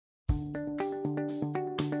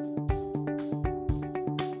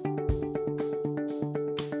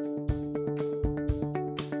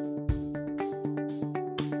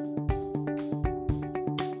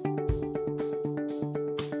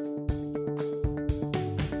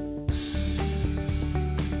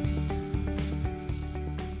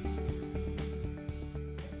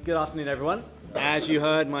Good afternoon, everyone. As you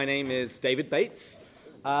heard, my name is David Bates.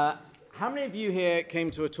 How many of you here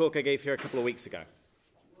came to a talk I gave here a couple of weeks ago?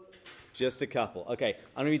 Just a couple. Okay,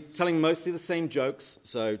 I'm going to be telling mostly the same jokes,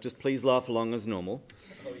 so just please laugh along as normal.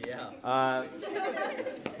 Oh, yeah.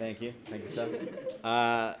 Thank you, sir.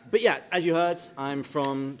 But yeah, as you heard, I'm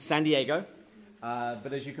from San Diego.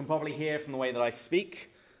 But as you can probably hear from the way that I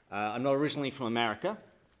speak, I'm not originally from America.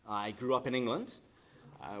 I grew up in England,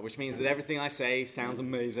 which means that everything I say sounds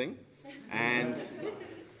amazing. And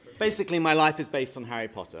basically, my life is based on Harry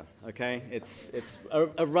Potter, okay? It's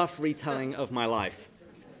a rough retelling of my life.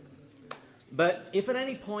 But if at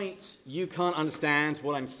any point you can't understand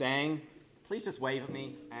what I'm saying, please just wave at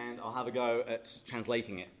me and I'll have a go at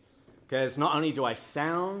translating it. Because not only do I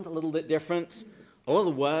sound a little bit different, all of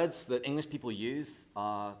the words that English people use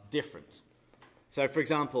are different. So, for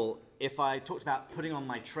example, if I talked about putting on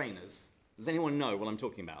my trainers, does anyone know what I'm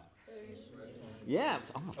talking about? Yeah,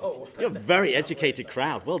 you're a very educated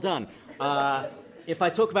crowd. Well done. If I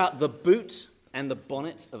talk about the boot and the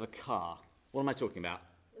bonnet of a car, what am I talking about?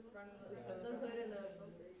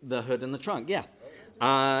 The hood and the trunk, yeah.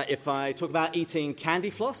 If I talk about eating candy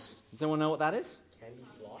floss, does anyone know what that is? Candy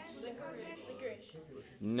floss? Licorice.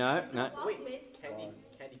 No. Wait,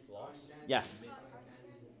 candy floss? Yes.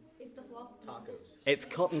 It's the floss. Tacos. It's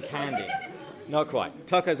cotton candy. Not quite.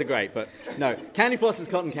 Tacos are great, but no. Candy floss is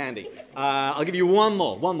cotton candy. I'll give you one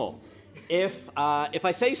more. If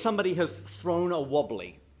I say somebody has thrown a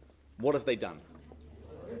wobbly, what have they done?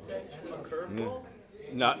 A curveball?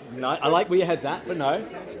 No. I like where your head's at, but no.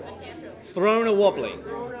 Thrown a wobbly.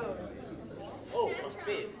 Oh, a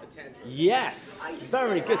fit, a tantrum. Yes.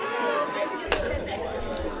 Very good.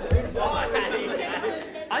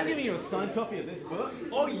 I'm giving you a signed copy of this book.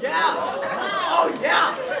 Oh, yeah! Oh,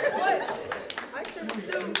 yeah!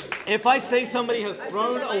 If I say somebody has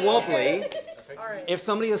thrown a wobbly,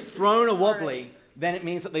 then it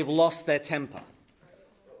means that they've lost their temper.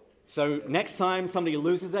 So next time somebody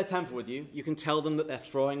loses their temper with you, you can tell them that they're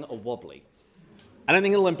throwing a wobbly. I don't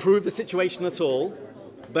think it'll improve the situation at all,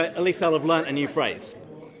 but at least they'll have learnt a new phrase.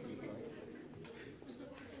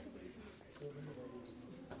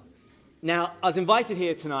 Now, I was invited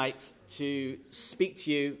here tonight to speak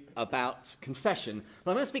to you about confession,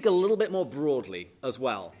 but I'm going to speak a little bit more broadly as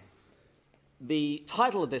well. The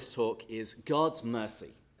title of this talk is God's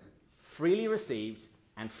Mercy, Freely Received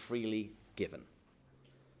and Freely Given.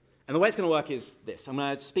 And the way it's going to work is this. I'm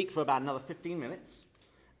going to speak for about another 15 minutes,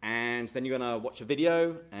 and then you're going to watch a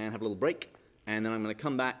video and have a little break, and then I'm going to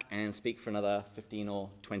come back and speak for another 15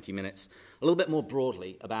 or 20 minutes, a little bit more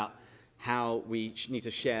broadly about how we need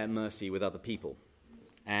to share mercy with other people.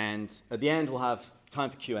 And at the end, we'll have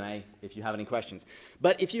time for Q&A if you have any questions.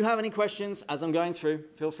 But if you have any questions as I'm going through,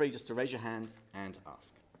 feel free just to raise your hand and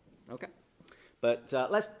ask. Okay? But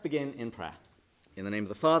let's begin in prayer. In the name of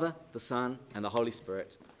the Father, the Son, and the Holy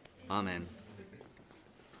Spirit. Amen.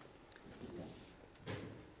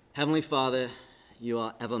 Heavenly Father, you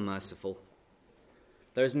are ever merciful.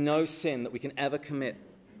 There is no sin that we can ever commit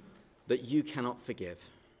that you cannot forgive.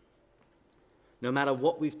 No matter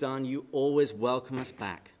what we've done, you always welcome us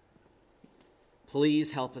back. Please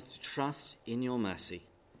help us to trust in your mercy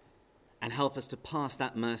and help us to pass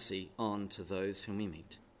that mercy on to those whom we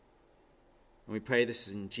meet. And we pray this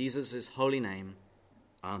in Jesus' holy name.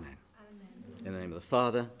 Amen. Amen. In the name of the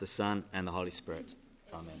Father, the Son, and the Holy Spirit.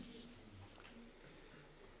 Amen.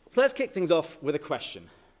 So let's kick things off with a question.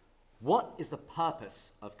 What is the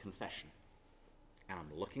purpose of confession? And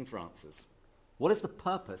I'm looking for answers. What is the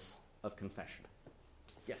purpose of confession?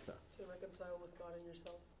 Yes, sir. To reconcile with God and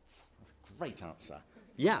yourself. That's a great answer.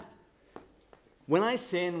 Yeah. When I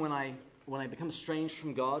sin, when I become estranged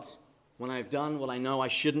from God, when I've done what I know I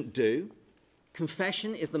shouldn't do,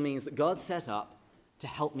 confession is the means that God set up to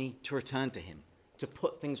help me to return to him, to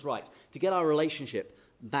put things right, to get our relationship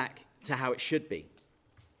back to how it should be.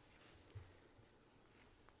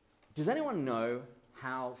 Does anyone know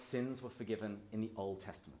how sins were forgiven in the Old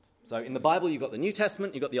Testament? So in the Bible, you've got the New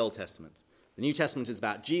Testament, you've got the Old Testament. The New Testament is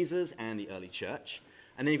about Jesus and the early church.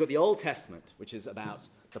 And then you've got the Old Testament, which is about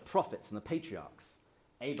the prophets and the patriarchs.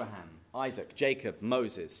 Abraham, Isaac, Jacob,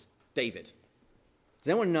 Moses, David. Does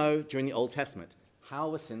anyone know during the Old Testament how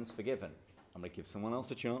were sins forgiven? I'm going to give someone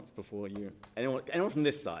else a chance before you... Anyone from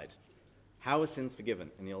this side? How were sins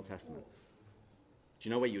forgiven in the Old Testament? Do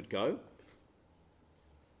you know where you'd go?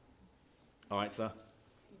 All right, sir.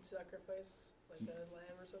 You'd sacrifice like a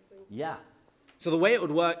lamb or something. Yeah. So the way it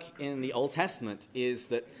would work in the Old Testament is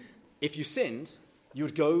that if you sinned, you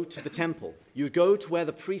would go to the temple. You would go to where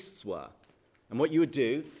the priests were. And what you would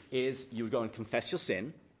do is you would go and confess your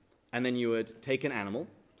sin, and then you would take an animal,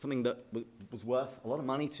 something that was worth a lot of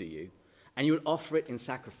money to you, and you would offer it in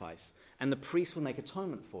sacrifice, and the priest would make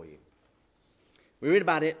atonement for you. We read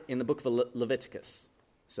about it in the book of Leviticus.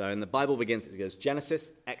 So in the Bible begins, it goes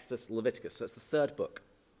Genesis, Exodus, Leviticus. So it's the third book.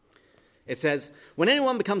 It says, when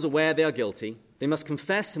anyone becomes aware they are guilty, they must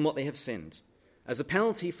confess in what they have sinned. As a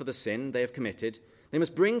penalty for the sin they have committed, they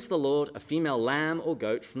must bring to the Lord a female lamb or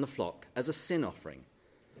goat from the flock as a sin offering,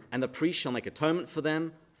 and the priest shall make atonement for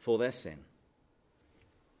them for their sin.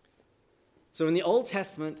 So in the Old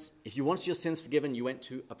Testament, if you wanted your sins forgiven, you went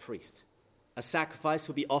to a priest. A sacrifice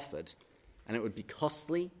would be offered, and it would be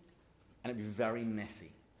costly, and it would be very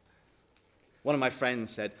messy. One of my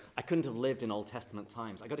friends said, I couldn't have lived in Old Testament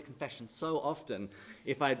times. I go to confession so often.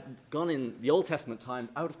 If I'd gone in the Old Testament times,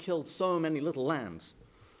 I would have killed so many little lambs.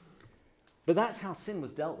 But that's how sin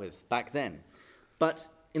was dealt with back then. But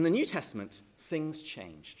in the New Testament, things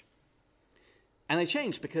changed. And they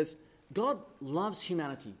changed because God loves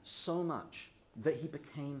humanity so much that he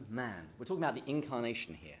became man. We're talking about the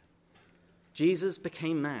incarnation here. Jesus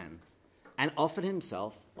became man and offered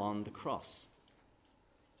himself on the cross.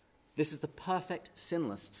 This is the perfect,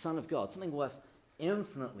 sinless Son of God, something worth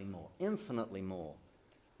infinitely more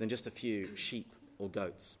than just a few sheep or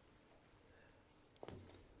goats.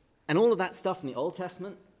 And all of that stuff in the Old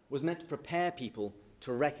Testament was meant to prepare people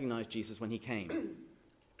to recognize Jesus when he came.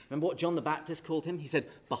 Remember what John the Baptist called him? He said,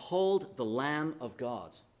 "Behold the Lamb of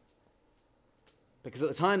God." Because at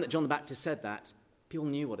the time that John the Baptist said that, people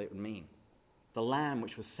knew what it would mean. The lamb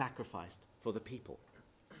which was sacrificed for the people.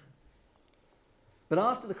 But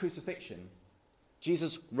after the crucifixion,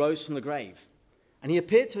 Jesus rose from the grave, and he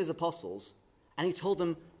appeared to his apostles, and he told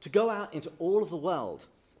them to go out into all of the world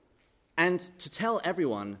and to tell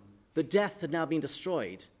everyone that death had now been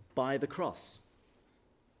destroyed by the cross.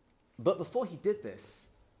 But before he did this,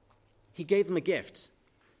 he gave them a gift,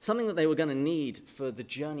 something that they were going to need for the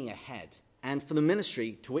journey ahead and for the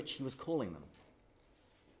ministry to which he was calling them.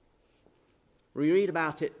 We read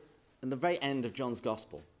about it in the very end of John's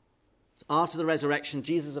Gospel. So after the resurrection,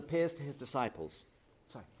 Jesus appears to his disciples.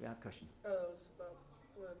 Sorry, we have a question. Oh, that was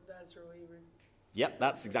about the answer we read. Yep,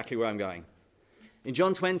 that's exactly where I'm going. In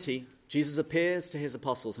John 20, Jesus appears to his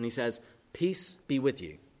apostles and he says, "Peace be with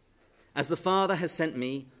you. As the Father has sent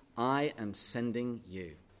me, I am sending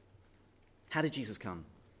you." How did Jesus come?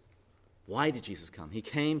 Why did Jesus come? He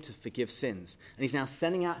came to forgive sins, and he's now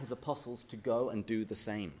sending out his apostles to go and do the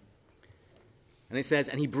same. And it says,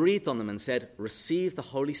 and he breathed on them and said, "Receive the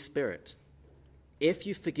Holy Spirit. If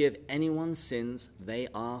you forgive anyone's sins, they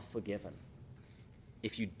are forgiven.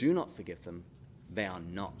 If you do not forgive them, they are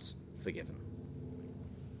not forgiven."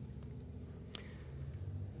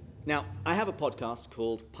 Now, I have a podcast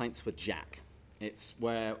called Pints with Jack. It's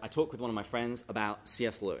where I talk with one of my friends about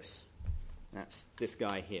C.S. Lewis. That's this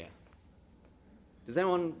guy here. Has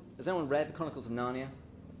anyone read The Chronicles of Narnia?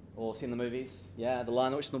 Or seen the movies? Yeah, The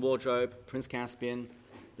Lion, the Witch, and the Wardrobe, Prince Caspian,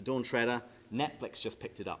 The Dawn Treader. Netflix just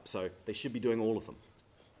picked it up, so they should be doing all of them.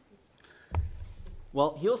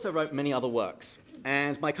 Well, he also wrote many other works.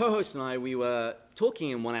 And my co-host and I, we were talking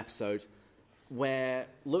in one episode where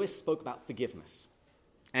Lewis spoke about forgiveness.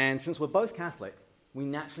 And since we're both Catholic, we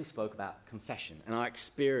naturally spoke about confession and our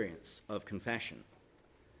experience of confession.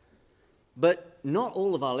 But not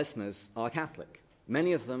all of our listeners are Catholic.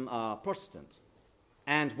 Many of them are Protestant.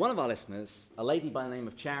 And one of our listeners, a lady by the name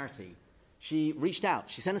of Charity, she reached out.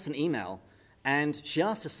 She sent us an email, and she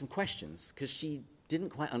asked us some questions because she didn't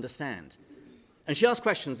quite understand. And she asked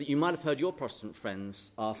questions that you might have heard your Protestant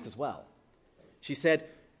friends ask as well. She said,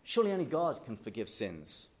 "Surely only God can forgive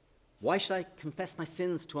sins. Why should I confess my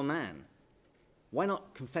sins to a man? Why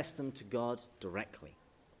not confess them to God directly?"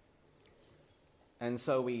 And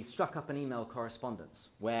so we struck up an email correspondence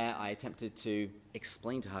where I attempted to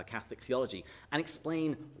explain to her Catholic theology and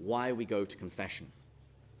explain why we go to confession.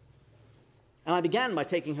 And I began by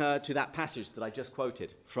taking her to that passage that I just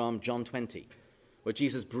quoted from John 20, where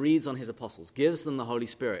Jesus breathes on his apostles, gives them the Holy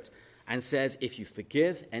Spirit, and says, "If you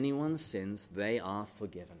forgive anyone's sins, they are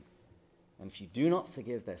forgiven. And if you do not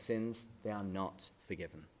forgive their sins, they are not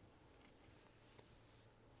forgiven."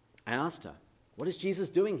 I asked her, what is Jesus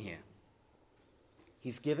doing here?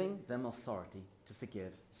 He's giving them authority to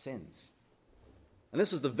forgive sins. And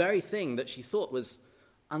this was the very thing that she thought was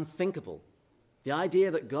unthinkable. The idea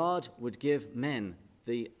that God would give men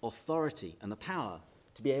the authority and the power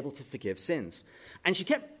to be able to forgive sins. And she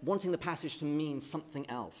kept wanting the passage to mean something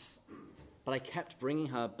else. But I kept bringing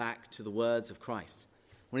her back to the words of Christ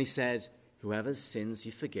when he said, "Whoever's sins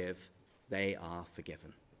you forgive, they are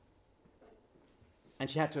forgiven." And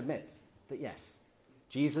she had to admit that yes,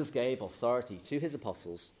 Jesus gave authority to his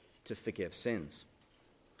apostles to forgive sins.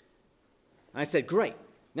 And I said, "Great,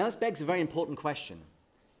 Now this begs a very important question.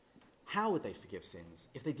 How would they forgive sins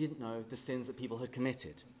if they didn't know the sins that people had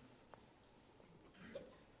committed?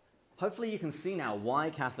 Hopefully you can see now why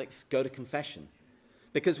Catholics go to confession.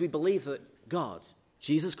 Because we believe that God,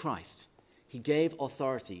 Jesus Christ, he gave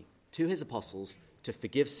authority to his apostles to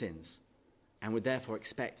forgive sins and would therefore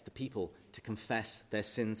expect the people to confess their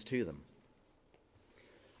sins to them.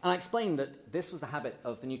 And I explained that this was the habit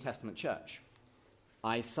of the New Testament church.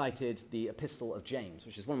 I cited the Epistle of James,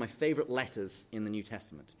 which is one of my favorite letters in the New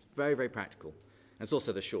Testament. It's very, very practical. And it's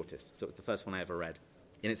also the shortest, so it's the first one I ever read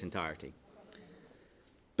in its entirety.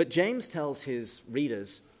 But James tells his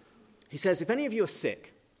readers, he says, if any of you are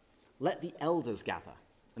sick, let the elders gather.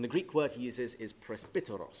 And the Greek word he uses is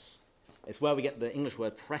presbyteros. It's where we get the English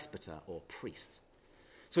word presbyter or priest.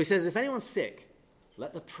 So he says, if anyone's sick,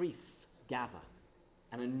 let the priests gather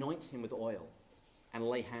and anoint him with oil and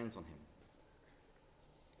lay hands on him.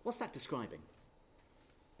 What's that describing?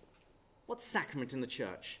 What sacrament in the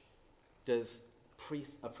church does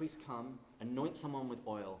a priest come, anoint someone with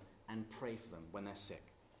oil, and pray for them when they're sick?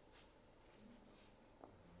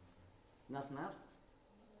 Nothing out?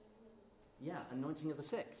 Yeah, anointing of the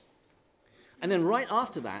sick. And then right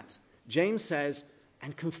after that, James says,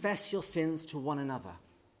 and confess your sins to one another.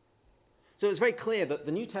 So it's very clear that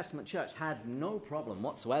the New Testament church had no problem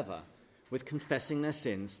whatsoever with confessing their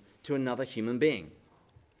sins to another human being.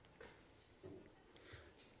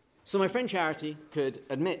 So my friend Charity could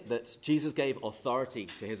admit that Jesus gave authority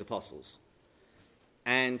to his apostles.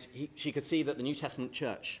 And she could see that the New Testament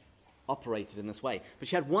church operated in this way. But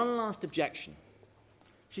she had one last objection.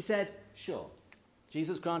 She said, sure,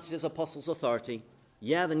 Jesus granted his apostles authority.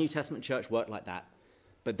 Yeah, the New Testament church worked like that.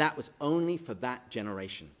 But that was only for that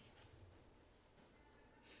generation.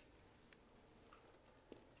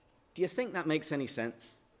 Do you think that makes any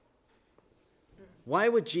sense? Why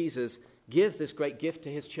would Jesus give this great gift to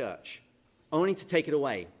his church, only to take it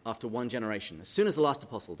away after one generation, as soon as the last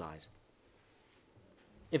apostle died?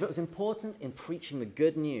 If it was important in preaching the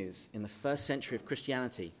good news in the first century of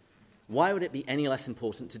Christianity, why would it be any less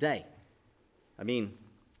important today? I mean,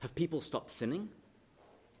 have people stopped sinning?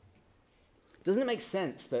 Doesn't it make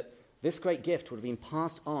sense that this great gift would have been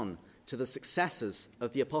passed on to the successors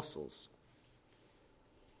of the apostles?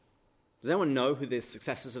 Does anyone know who the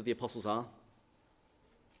successors of the apostles are?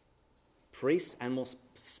 Priests, and more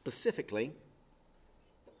specifically,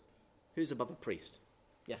 who's above a priest?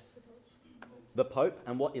 Yes? The Pope.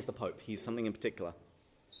 And what is the Pope? He's something in particular.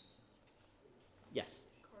 Yes?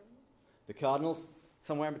 The cardinals,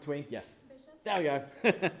 somewhere in between? Yes. There we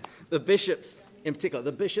go. The bishops in particular.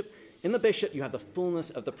 In the bishop, you have the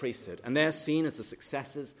fullness of the priesthood, and they're seen as the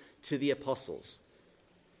successors to the apostles.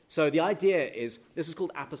 So the idea is, this is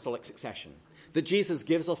called apostolic succession, that Jesus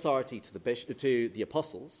gives authority to the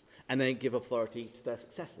apostles, and then give authority to their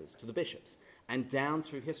successors, to the bishops, and down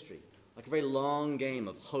through history, like a very long game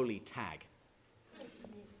of holy tag.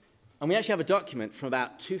 And we actually have a document from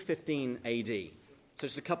about 215 AD, so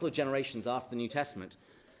just a couple of generations after the New Testament,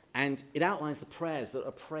 and it outlines the prayers that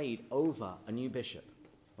are prayed over a new bishop,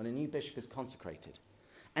 when a new bishop is consecrated.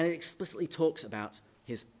 And it explicitly talks about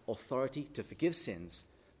his authority to forgive sins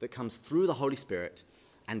that comes through the Holy Spirit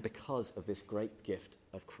and because of this great gift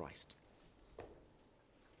of Christ.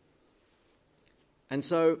 And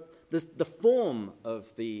so the form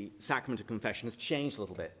of the sacrament of confession has changed a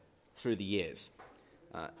little bit through the years.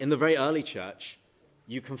 In the very early church,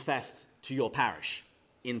 you confessed to your parish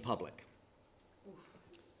in public.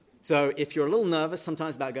 So if you're a little nervous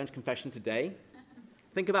sometimes about going to confession today,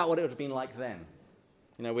 think about what it would have been like then.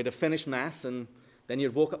 You know, we'd have finished Mass, and then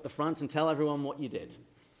you'd walk up the front and tell everyone what you did.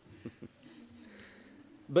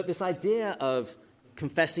 But this idea of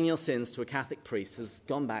confessing your sins to a Catholic priest has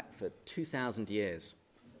gone back for 2,000 years.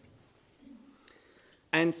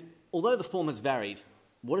 And although the form has varied,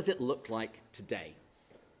 what does it look like today?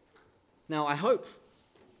 Now, I hope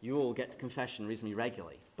you all get to confession reasonably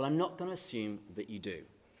regularly, but I'm not going to assume that you do.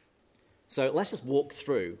 So let's just walk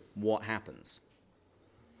through what happens.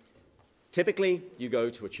 Typically, you go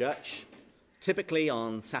to a church, typically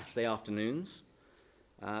on Saturday afternoons,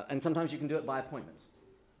 and sometimes you can do it by appointment.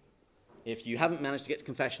 If you haven't managed to get to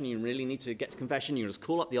confession, you really need to get to confession, you just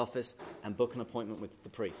call up the office and book an appointment with the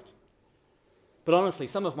priest. But honestly,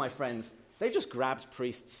 some of my friends, they've just grabbed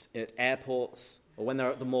priests at airports or when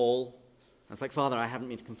they're at the mall. And it's like, Father, I haven't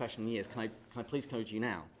been to confession in years. Can I please go to you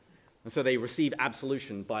now? And so they receive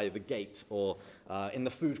absolution by the gate or in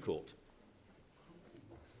the food court.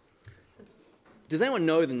 Does anyone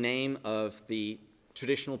know the name of the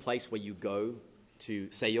traditional place where you go to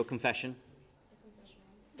say your confession?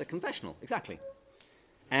 The confessional, exactly.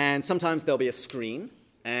 And sometimes there'll be a screen,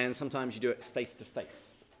 and sometimes you do it face to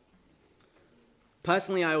face.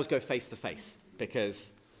 Personally, I always go face-to-face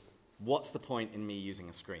because what's the point in me using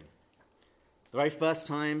a screen? The very first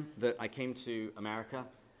time that I came to America,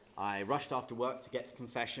 I rushed after work to get to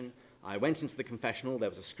confession. I went into the confessional, there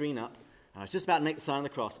was a screen up, and I was just about to make the sign of the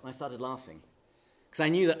cross, and I started laughing. Because I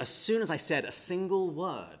knew that as soon as I said a single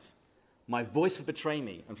word, my voice would betray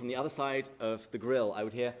me, and from the other side of the grill, I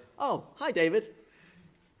would hear, "Oh, hi, David."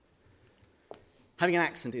 Having an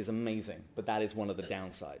accent is amazing, but that is one of the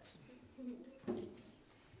downsides.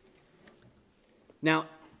 Now,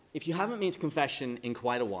 if you haven't been to confession in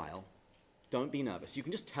quite a while, don't be nervous. You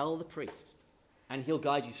can just tell the priest, and he'll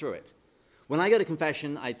guide you through it. When I go to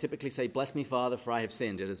confession, I typically say, "Bless me, Father, for I have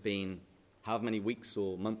sinned." It has been however many weeks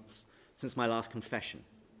or months since my last confession.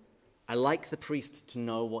 I like the priest to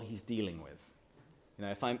know what he's dealing with. You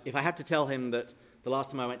know, if I have to tell him that the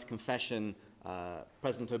last time I went to confession,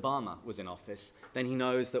 President Obama was in office, then he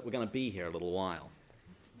knows that we're going to be here a little while.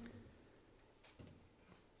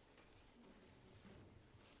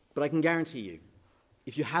 But I can guarantee you,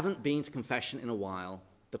 if you haven't been to confession in a while,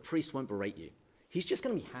 the priest won't berate you. He's just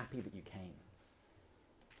going to be happy that you came.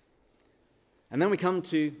 And then we come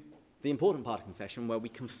to the important part of confession, where we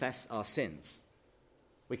confess our sins.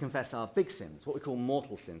 We confess our big sins, what we call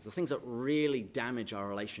mortal sins, the things that really damage our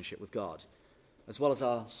relationship with God, as well as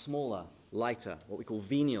our smaller, lighter, what we call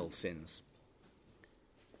venial sins.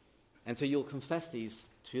 And so you'll confess these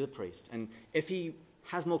to the priest. And if he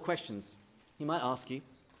has more questions, he might ask you.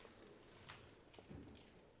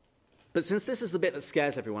 But since this is the bit that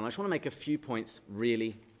scares everyone, I just want to make a few points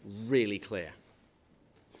really, really clear.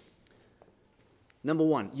 Number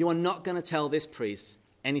one, you are not going to tell this priest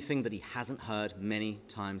anything that he hasn't heard many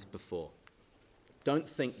times before. Don't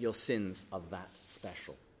think your sins are that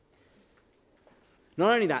special.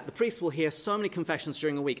 Not only that, the priest will hear so many confessions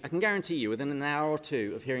during a week. I can guarantee you, within an hour or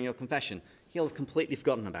two of hearing your confession, he'll have completely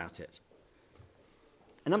forgotten about it.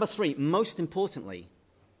 And number three, most importantly,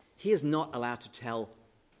 he is not allowed to tell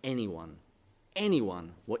anyone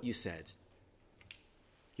what you said.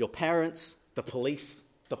 Your parents, the police,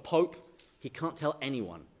 the Pope, he can't tell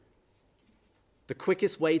anyone. The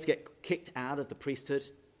quickest way to get kicked out of the priesthood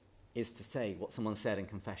is to say what someone said in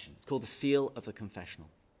confession. It's called the seal of the confessional.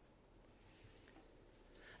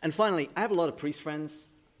 And finally, I have a lot of priest friends,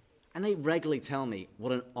 and they regularly tell me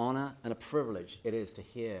what an honor and a privilege it is to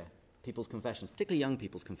hear people's confessions, particularly young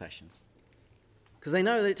people's confessions. Because they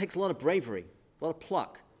know that it takes a lot of bravery, a lot of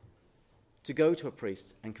pluck, to go to a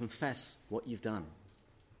priest and confess what you've done.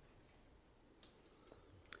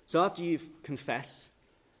 So after you've confessed,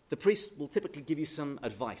 the priest will typically give you some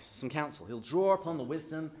advice, some counsel. He'll draw upon the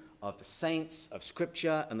wisdom of the saints, of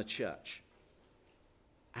Scripture, and the church.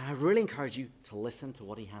 And I really encourage you to listen to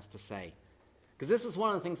what he has to say. Because this is one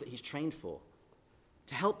of the things that he's trained for,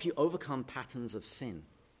 to help you overcome patterns of sin,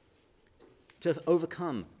 to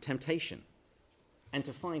overcome temptation, and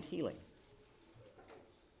to find healing.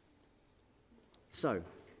 So,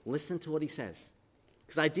 listen to what he says.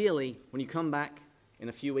 Because ideally, when you come back in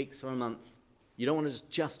a few weeks or a month, you don't want to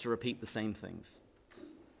just to repeat the same things.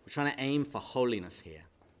 We're trying to aim for holiness here.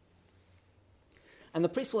 And the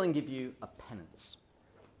priest will then give you a penance.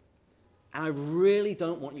 And I really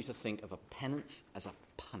don't want you to think of a penance as a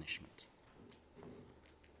punishment.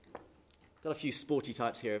 Got a few sporty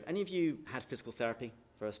types here. Have any of you had physical therapy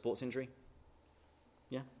for a sports injury?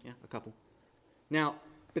 Yeah, a couple. Now,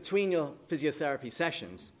 between your physiotherapy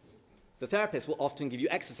sessions, the therapist will often give you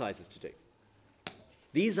exercises to do.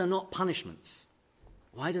 These are not punishments.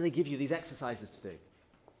 Why do they give you these exercises to do?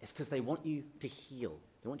 It's because they want you to heal.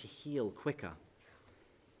 They want you to heal quicker.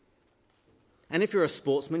 And if you're a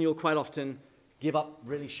sportsman, you'll quite often give up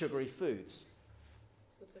really sugary foods.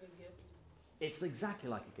 So it's like a gift. It's exactly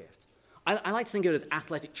like a gift. I like to think of it as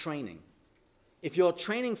athletic training. If you're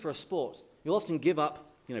training for a sport, you'll often give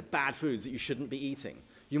up, bad foods that you shouldn't be eating.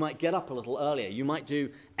 You might get up a little earlier. You might do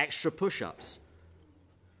extra push-ups.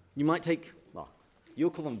 You might take,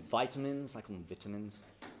 you'll call them vitamins. I call them vitamins.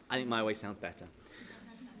 I think my way sounds better.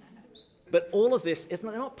 But all of this,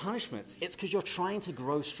 they're not punishments. It's because you're trying to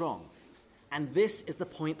grow strong. And this is the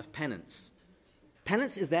point of penance.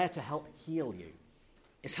 Penance is there to help heal you.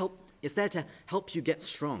 It's there to help you get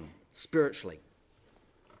strong spiritually.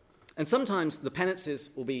 And sometimes the penances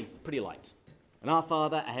will be pretty light. An Our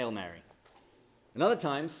Father, a Hail Mary. And other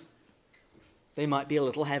times, they might be a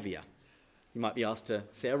little heavier. You might be asked to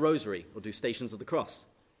say a rosary or do Stations of the Cross.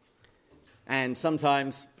 And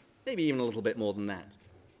sometimes, maybe even a little bit more than that.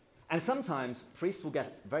 And sometimes, priests will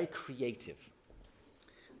get very creative.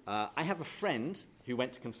 I have a friend who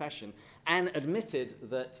went to confession and admitted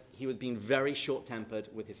that he was being very short-tempered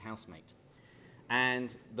with his housemate.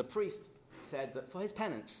 And the priest said that for his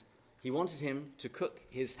penance, He wanted him to cook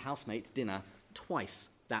his housemate dinner twice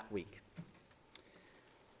that week.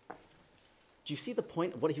 Do you see the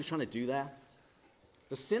point of what he was trying to do there?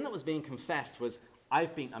 The sin that was being confessed was, my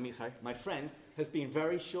friend has been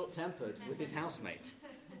very short-tempered with his housemate.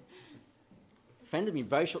 Friend had been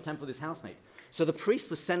very short-tempered with his housemate. So the priest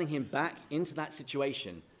was sending him back into that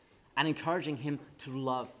situation and encouraging him to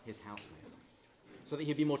love his housemate, so that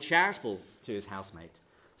he'd be more charitable to his housemate,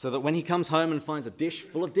 so that when he comes home and finds a dish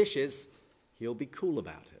full of dishes, he'll be cool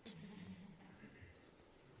about it.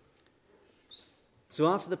 So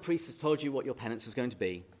after the priest has told you what your penance is going to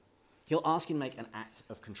be, he'll ask you to make an act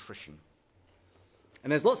of contrition.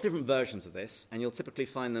 And there's lots of different versions of this, and you'll typically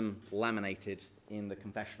find them laminated in the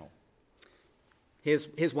confessional.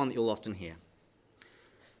 Here's one that you'll often hear.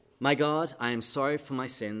 My God, I am sorry for my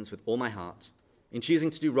sins with all my heart. In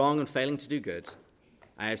choosing to do wrong and failing to do good,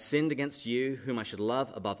 I have sinned against you, whom I should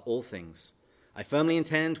love above all things. I firmly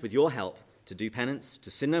intend, with your help, to do penance,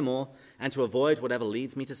 to sin no more, and to avoid whatever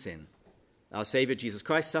leads me to sin. Our Savior Jesus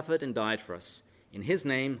Christ suffered and died for us. In his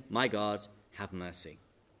name, my God, have mercy.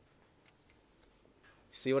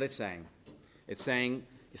 See what it's saying?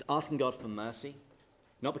 It's asking God for mercy,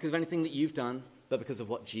 not because of anything that you've done, but because of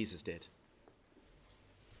what Jesus did.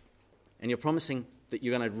 And you're promising that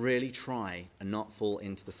you're going to really try and not fall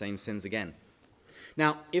into the same sins again.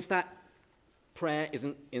 Now, if that prayer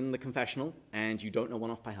isn't in the confessional and you don't know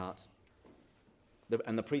one off by heart,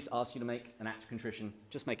 and the priest asks you to make an act of contrition,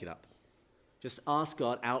 just make it up. Just ask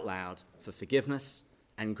God out loud for forgiveness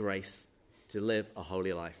and grace to live a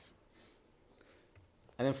holy life.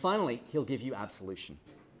 And then finally, he'll give you absolution.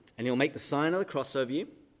 And he'll make the sign of the cross over you,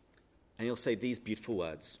 and he'll say these beautiful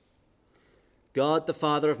words. God, the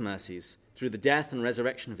Father of mercies, through the death and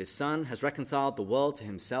resurrection of his Son, has reconciled the world to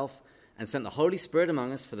himself and sent the Holy Spirit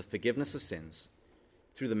among us for the forgiveness of sins.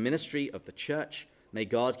 Through the ministry of the church, may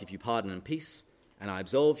God give you pardon and peace, and I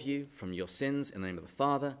absolve you from your sins in the name of the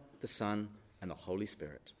Father, the Son, and the Holy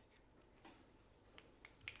Spirit.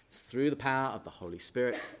 It's through the power of the Holy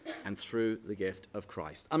Spirit and through the gift of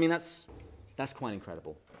Christ. I mean, that's quite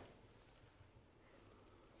incredible.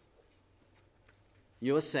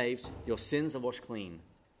 You are saved, your sins are washed clean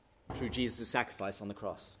through Jesus' sacrifice on the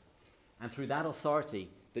cross. And through that authority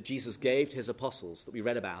that Jesus gave to his apostles that we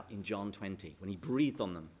read about in John 20, when he breathed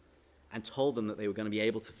on them and told them that they were going to be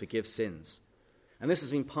able to forgive sins. And this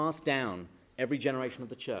has been passed down every generation of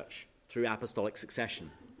the church through apostolic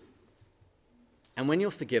succession. And when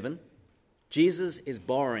you're forgiven, Jesus is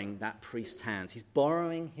borrowing that priest's hands. He's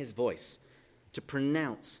borrowing his voice to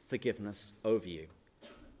pronounce forgiveness over you.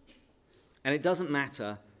 And it doesn't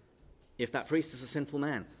matter if that priest is a sinful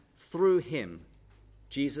man. Through him,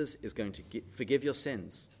 Jesus is going to forgive your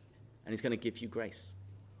sins, and he's going to give you grace.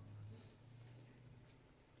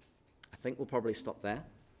 I think we'll probably stop there,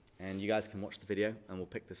 and you guys can watch the video, and we'll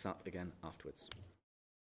pick this up again afterwards.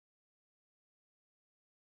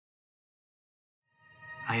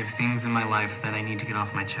 I have things in my life that I need to get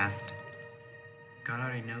off my chest. God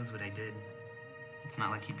already knows what I did. It's not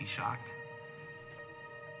like he'd be shocked.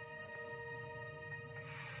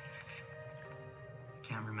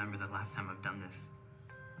 I can't remember the last time I've done this.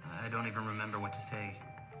 I don't even remember what to say.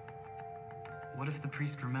 What if the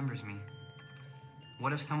priest remembers me?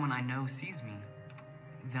 What if someone I know sees me?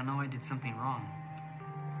 They'll know I did something wrong.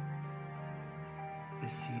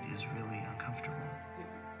 This seat is really uncomfortable.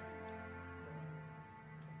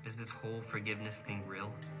 Is this whole forgiveness thing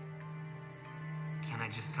real? Can't I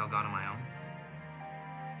just tell God on my own?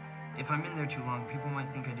 If I'm in there too long, people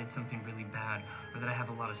might think I did something really bad or that I have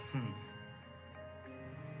a lot of sins.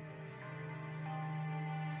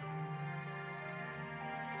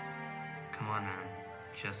 Come on, man.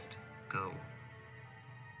 Just go.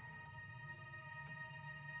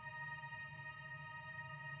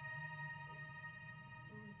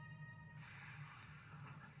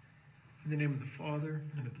 In the name of the Father,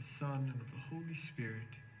 and of the Son, and of the Holy Spirit.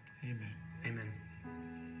 Amen. Amen.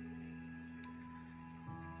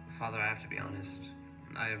 Father, I have to be honest.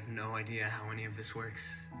 I have no idea how any of this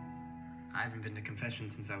works. I haven't been to confession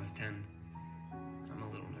since I was 10. I'm a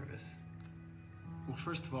little nervous. Well,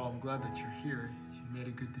 first of all, I'm glad that you're here. You made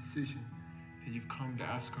a good decision, and you've come to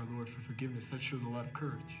ask our Lord for forgiveness. That shows a lot of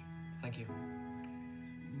courage. Thank you.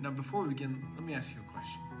 Now, before we begin, let me ask you a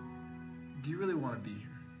question. Do you really want to be here?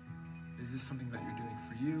 Is this something that you're doing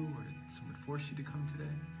for you, or did someone force you to come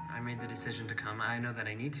today? I made the decision to come. I know that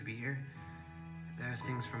I need to be here. There are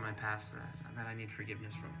things from my past that I need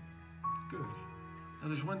forgiveness from. Good. Now,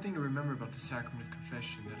 there's one thing to remember about the sacrament of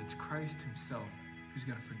confession, that it's Christ himself who's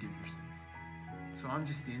going to forgive your sins. So I'm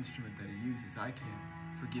just the instrument that he uses. I can't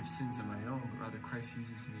forgive sins on my own, but rather Christ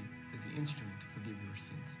uses me as the instrument to forgive your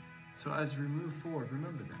sins. So as we move forward,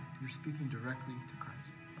 remember that. You're speaking directly to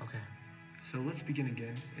Christ. Okay. So let's begin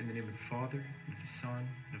again in the name of the Father, and of the Son,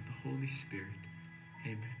 and of the Holy Spirit.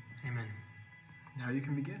 Amen. Amen. Now you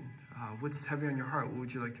can begin. What's heavy on your heart? What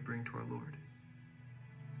would you like to bring to our Lord?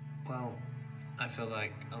 Well, I feel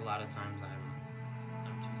like a lot of times I'm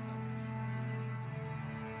too selfish.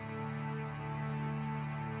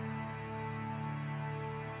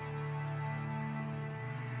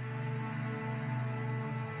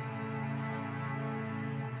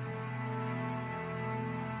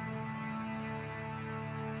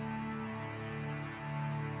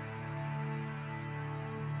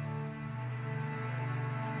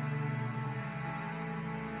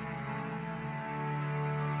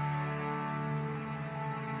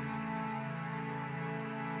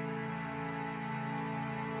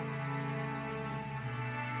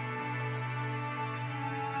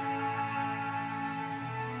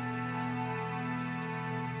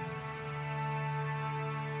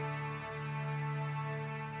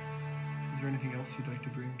 Is there anything else you'd like to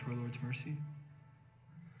bring to our Lord's mercy?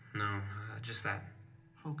 No, just that.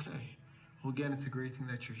 Okay. Well, again, it's a great thing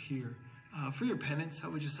that you're here. For your penance, I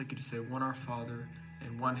would just like you to say one Our Father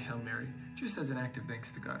and one Hail Mary, just as an act of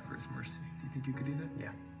thanks to God for his mercy. Do you think you could do that? Yeah.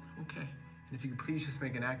 Okay. And if you could please just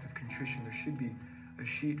make an act of contrition, there should be a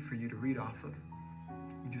sheet for you to read off of.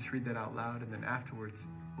 You just read that out loud, and then afterwards,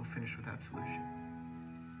 we'll finish with absolution.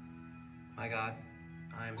 My God,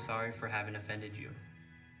 I am sorry for having offended you.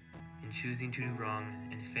 In choosing to do wrong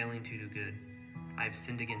and failing to do good, I have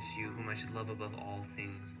sinned against you, whom I should love above all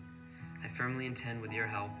things. I firmly intend, with your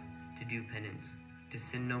help, to do penance, to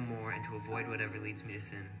sin no more, and to avoid whatever leads me to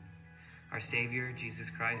sin. Our Savior, Jesus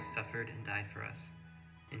Christ, suffered and died for us.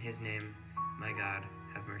 In his name, my God,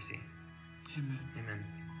 have mercy. Amen. Amen.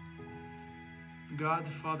 God,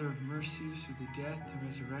 the Father of mercies, through the death and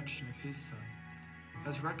resurrection of his Son,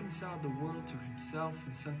 has reconciled the world to himself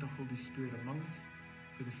and sent the Holy Spirit among us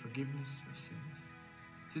for the forgiveness of sins.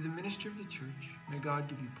 Through the ministry of the church, may God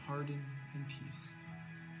give you pardon and peace.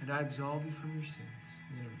 And I absolve you from your sins.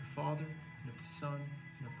 In the name of the Father, and of the Son,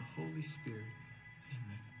 and of the Holy Spirit.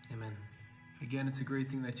 Amen. Amen. Again, it's a great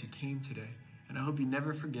thing that you came today. And I hope you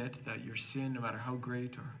never forget that your sin, no matter how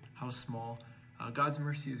great or how small, God's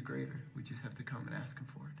mercy is greater. We just have to come and ask him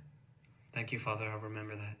for it. Thank you, Father. I'll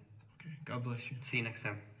remember that. Okay, God bless you. See you next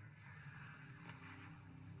time.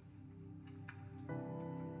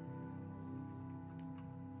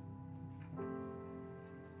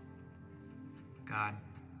 God,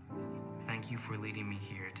 thank you for leading me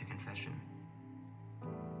here to confession.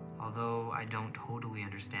 Although I don't totally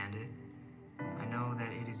understand it, I know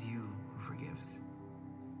that it is you who forgives.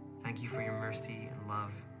 Thank you for your mercy and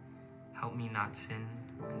love. Help me not sin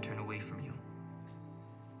and turn away from you.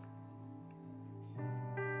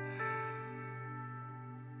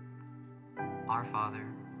 Our Father,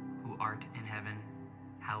 who art in heaven,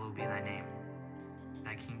 hallowed be thy name.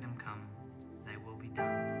 Thy kingdom come, thy will be done,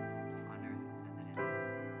 on earth as it is in heaven.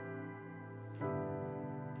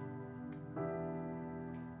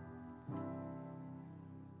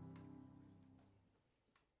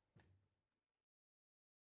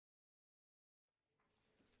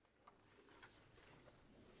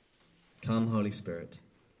 Come, Holy Spirit,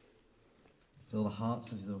 fill the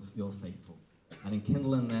hearts of your faithful, and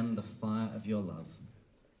enkindle in them the fire of your love.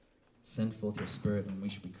 Send forth your Spirit, and we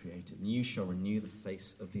shall be created, and you shall renew the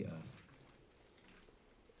face of the earth.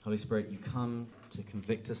 Holy Spirit, you come to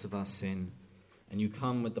convict us of our sin, and you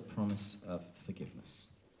come with the promise of forgiveness.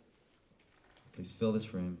 Please fill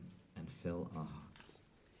this room and fill our hearts.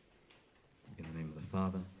 In the name of the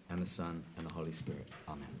Father, and the Son, and the Holy Spirit.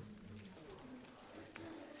 Amen.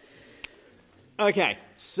 Okay,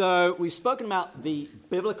 so we've spoken about the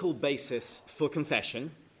biblical basis for confession,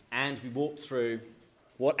 and we walked through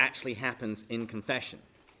what actually happens in confession.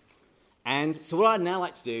 And so what I'd now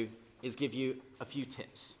like to do is give you a few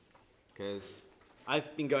tips, because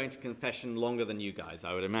I've been going to confession longer than you guys,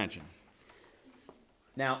 I would imagine.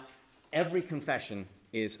 Now, every confession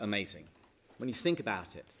is amazing. When you think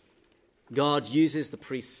about it, God uses the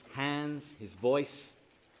priest's hands, his voice,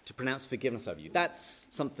 to pronounce forgiveness over you. That's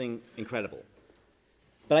something incredible.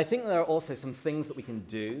 But I think there are also some things that we can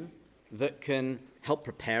do that can help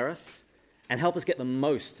prepare us and help us get the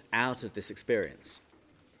most out of this experience.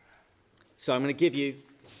 So I'm going to give you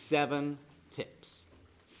 7 tips.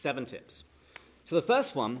 7 tips. So the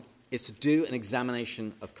first one is to do an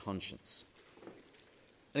examination of conscience.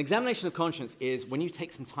 An examination of conscience is when you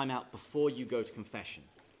take some time out before you go to confession.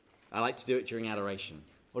 I like to do it during adoration,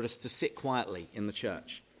 or just to sit quietly in the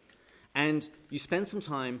church. And you spend some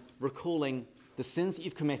time recalling the sins that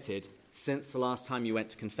you've committed since the last time you went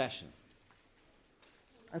to confession.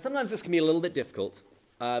 And sometimes this can be a little bit difficult,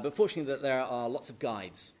 but fortunately there are lots of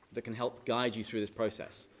guides that can help guide you through this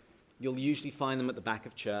process. You'll usually find them at the back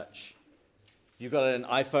of church. If you've got an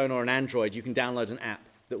iPhone or an Android, you can download an app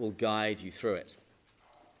that will guide you through it.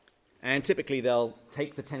 And typically they'll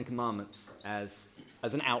take the Ten Commandments as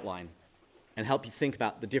an outline and help you think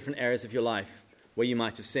about the different areas of your life where you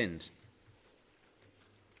might have sinned.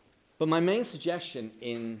 But my main suggestion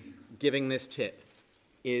in giving this tip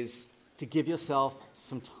is to give yourself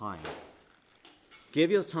some time.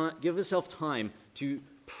 Give yourself time to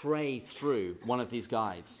pray through one of these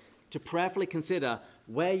guides, to prayerfully consider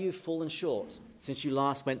where you've fallen short since you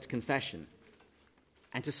last went to confession,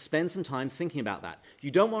 and to spend some time thinking about that.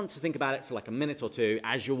 You don't want to think about it for like a minute or two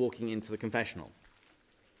as you're walking into the confessional.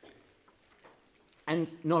 And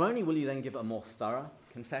not only will you then give a more thorough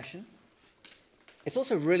confession, it's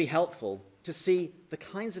also really helpful to see the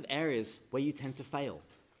kinds of areas where you tend to fail.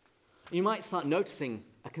 You might start noticing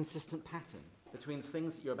a consistent pattern between the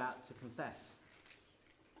things that you're about to confess.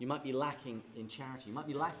 You might be lacking in charity. You might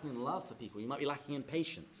be lacking in love for people. You might be lacking in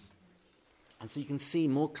patience. And so you can see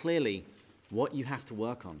more clearly what you have to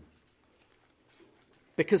work on.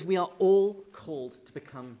 Because we are all called to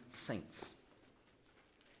become saints.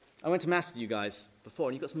 I went to Mass with you guys before,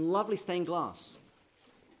 and you've got some lovely stained glass.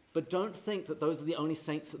 But don't think that those are the only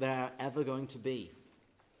saints that there are ever going to be.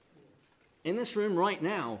 In this room right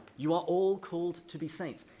now, you are all called to be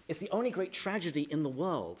saints. It's the only great tragedy in the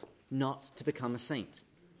world not to become a saint.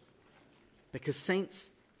 Because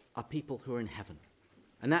saints are people who are in heaven.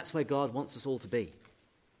 And that's where God wants us all to be.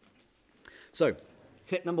 So,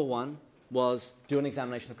 tip number 1 was do an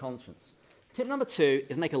examination of conscience. Tip number 2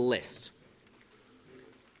 is make a list.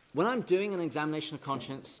 When I'm doing an examination of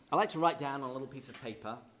conscience, I like to write down on a little piece of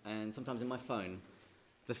paper, and sometimes in my phone,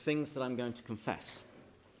 the things that I'm going to confess.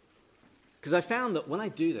 Because I found that when I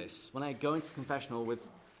do this, when I go into the confessional with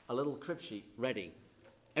a little crib sheet ready,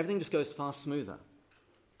 everything just goes far smoother.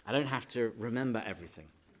 I don't have to remember everything.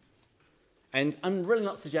 And I'm really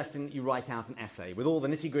not suggesting that you write out an essay with all the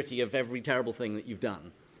nitty-gritty of every terrible thing that you've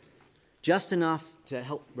done. Just enough to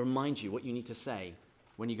help remind you what you need to say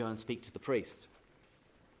when you go and speak to the priest.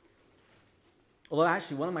 Although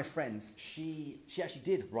actually one of my friends, she actually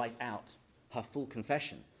did write out her full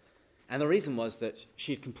confession. And the reason was that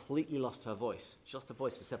she had completely lost her voice. She lost her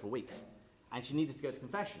voice for several weeks. And she needed to go to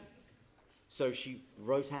confession. So she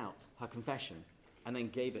wrote out her confession and then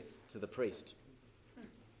gave it to the priest.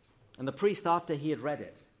 And the priest, after he had read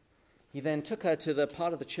it, he then took her to the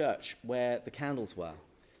part of the church where the candles were.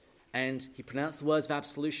 And he pronounced the words of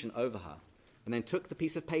absolution over her. And then took the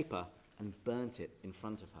piece of paper and burnt it in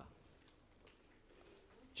front of her.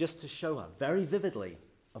 Just to show her very vividly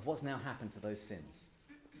of what's now happened to those sins.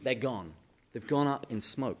 They're gone. They've gone up in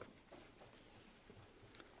smoke.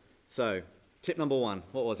 So, tip number 1,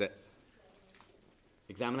 what was it?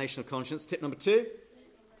 Examination of conscience. Tip number 2,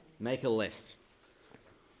 make a list.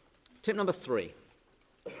 Tip number 3,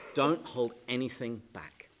 don't hold anything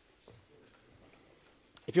back.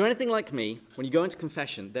 If you're anything like me, when you go into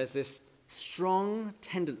confession, there's this strong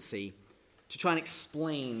tendency to try and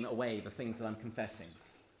explain away the things that I'm confessing.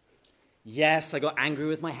 Yes, I got angry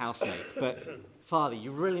with my housemate, but Father,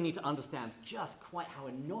 you really need to understand just quite how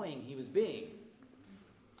annoying he was being.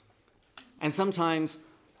 And sometimes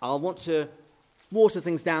I'll want to water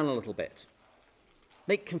things down a little bit,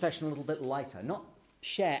 make confession a little bit lighter, not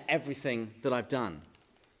share everything that I've done.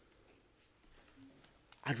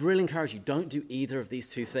 I'd really encourage you, don't do either of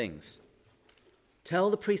these two things.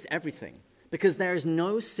 Tell the priest everything, because there is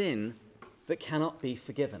no sin that cannot be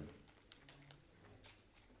forgiven.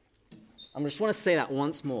 I just want to say that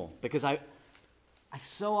once more, because I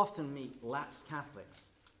so often meet lapsed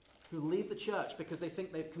Catholics who leave the church because they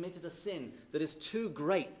think they've committed a sin that is too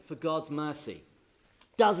great for God's mercy.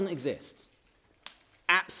 Doesn't exist.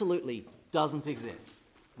 Absolutely doesn't exist.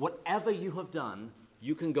 Whatever you have done,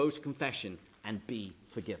 you can go to confession and be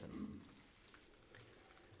forgiven.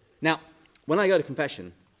 Now, when I go to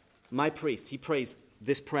confession, my priest, he prays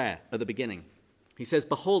this prayer at the beginning. He says,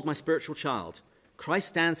 "Behold my spiritual child. Christ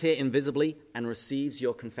stands here invisibly and receives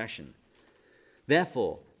your confession.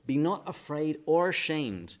 Therefore, be not afraid or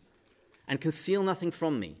ashamed, and conceal nothing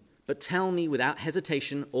from me, but tell me without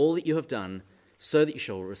hesitation all that you have done, so that you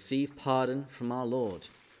shall receive pardon from our Lord.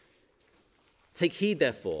 Take heed,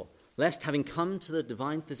 therefore, lest having come to the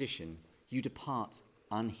divine physician, you depart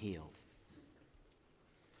unhealed."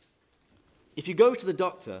 If you go to the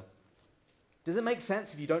doctor, does it make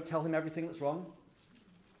sense if you don't tell him everything that's wrong?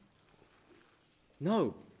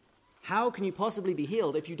 No. How can you possibly be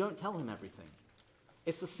healed if you don't tell him everything?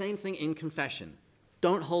 It's the same thing in confession.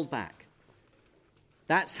 Don't hold back.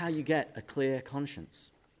 That's how you get a clear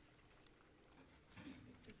conscience.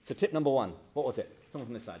 So tip number 1, what was it? Someone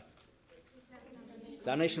from this side.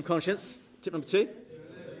 Examination of conscience. Tip number 2.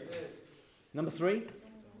 Number 3.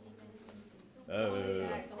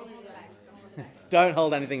 Don't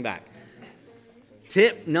hold anything back.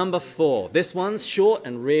 Tip number 4. This one's short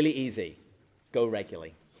and really easy. Go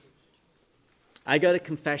regularly. I go to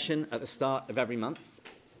confession at the start of every month,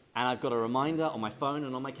 and I've got a reminder on my phone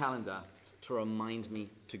and on my calendar to remind me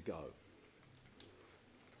to go.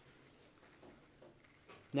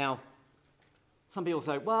 Now, some people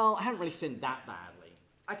say, well, I haven't really sinned that badly.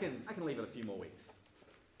 I can leave it a few more weeks.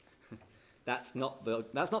 That's not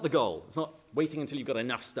the goal. It's not waiting until you've got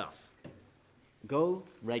enough stuff. Go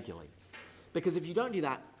regularly. Because if you don't do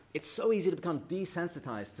that, it's so easy to become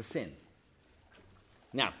desensitized to sin.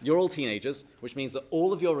 Now, you're all teenagers, which means that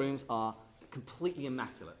all of your rooms are completely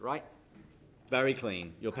immaculate, right? Very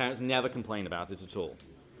clean. Your parents never complain about it at all.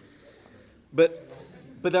 But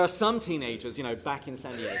there are some teenagers, back in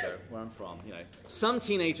San Diego, where I'm from, some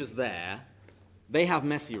teenagers there, they have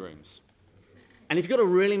messy rooms. And if you've got a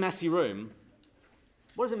really messy room,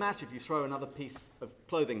 what does it matter if you throw another piece of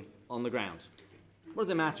clothing on the ground? What does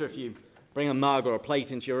it matter if you bring a mug or a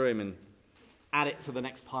plate into your room and add it to the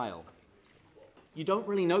next pile? You don't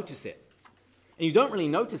really notice it. And you don't really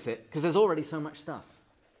notice it because there's already so much stuff.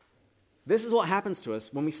 This is what happens to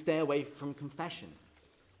us when we stay away from confession.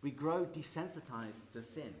 We grow desensitized to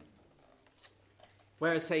sin.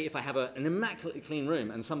 Whereas, say, if I have an immaculately clean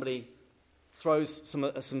room and somebody throws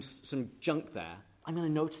some junk there, I'm going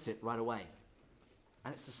to notice it right away.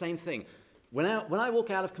 And it's the same thing. When I walk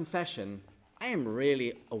out of confession, I am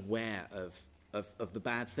really aware of the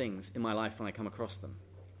bad things in my life when I come across them.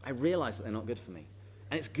 I realize that they're not good for me.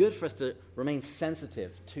 And it's good for us to remain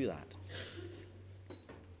sensitive to that.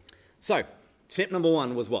 So, tip number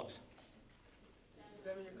 1 was what?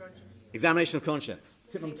 Examine your conscience. Examination of conscience.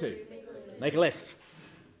 Tip number 2. Make a list.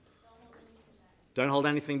 Don't hold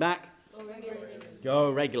anything back.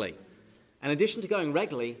 Go regularly. In addition to going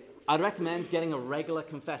regularly, I'd recommend getting a regular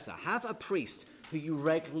confessor. Have a priest who you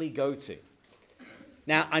regularly go to.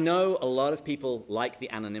 Now, I know a lot of people like the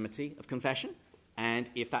anonymity of confession, and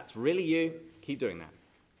if that's really you, keep doing that.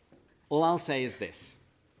 All I'll say is this.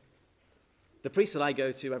 The priest that I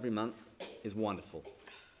go to every month is wonderful.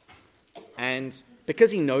 And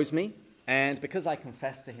because he knows me, and because I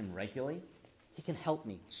confess to him regularly, he can help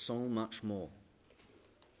me so much more.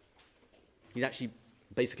 He's actually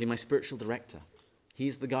basically my spiritual director.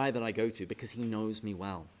 He's the guy that I go to because he knows me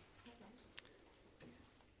well.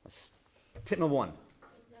 That's tip number 1.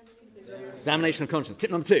 Examination of conscience.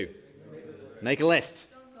 Tip number 2. Make a list.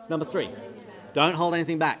 Number 3. Don't hold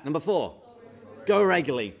anything back. Number 4. Go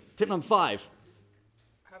regularly. Tip number 5.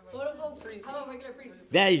 Have a regular priest.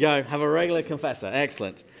 There you go. Have a regular confessor.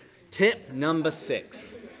 Excellent. Tip number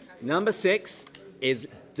 6. Number 6 is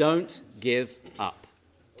don't give up.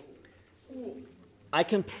 I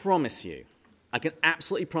can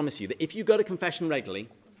absolutely promise you that if you go to confession regularly,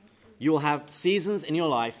 you will have seasons in your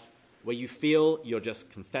life where you feel you're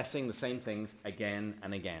just confessing the same things again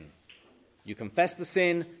and again. You confess the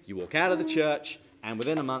sin, you walk out of the church, and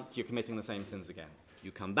within a month you're committing the same sins again.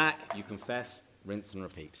 You come back, you confess, rinse and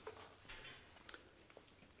repeat.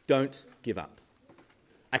 Don't give up.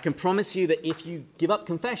 I can promise you that if you give up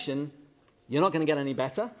confession, you're not going to get any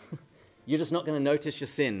better. You're just not going to notice your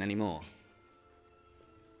sin anymore.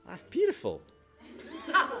 That's beautiful.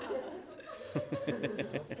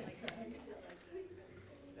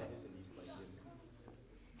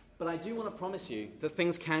 But I do want to promise you that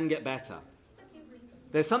things can get better.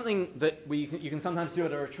 There's something that you can sometimes do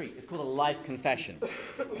at a retreat. It's called a life confession.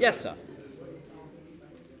 Yes, sir.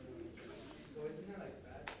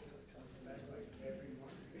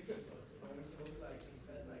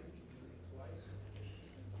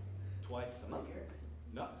 Twice a month?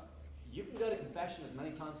 No. You can go to confession as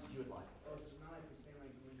many times as you would like.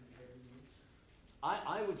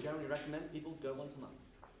 I would generally recommend people go once a month.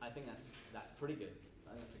 I think that's pretty good.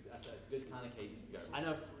 I think that's a good kind of cadence to go. I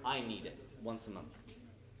know I need it once a month.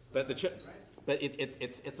 But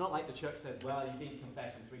it's not like the church says, well, you need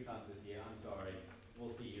confession 3 times this year. I'm sorry.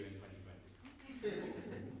 We'll see you in 2020.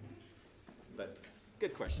 But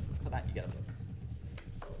good question. For that, you get a book.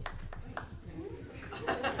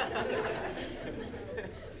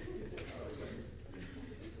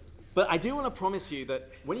 But I do want to promise you that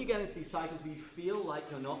when you get into these cycles where you feel like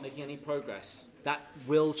you're not making any progress, that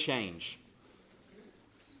will change.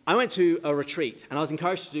 I went to a retreat, and I was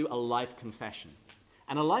encouraged to do a life confession.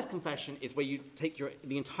 And a life confession is where you take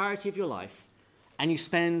the entirety of your life, and you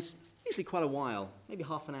spend usually quite a while, maybe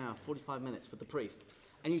half an hour, 45 minutes with the priest,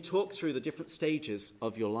 and you talk through the different stages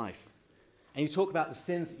of your life. And you talk about the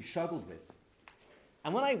sins that you struggled with.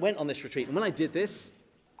 And when I went on this retreat, and when I did this,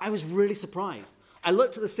 I was really surprised. I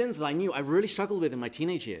looked at the sins that I knew I really struggled with in my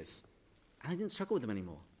teenage years, and I didn't struggle with them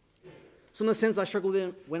anymore. Some of the sins I struggled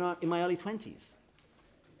with when in my early 20s.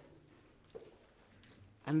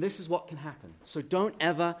 And this is what can happen. So don't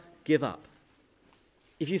ever give up.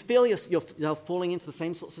 If you feel yourself falling into the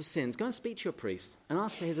same sorts of sins, go and speak to your priest and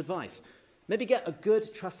ask for his advice. Maybe get a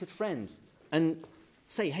good, trusted friend and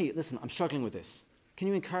say, hey, listen, I'm struggling with this. Can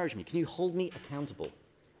you encourage me? Can you hold me accountable?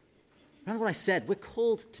 Remember what I said? We're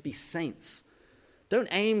called to be saints. Don't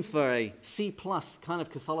aim for a C+ kind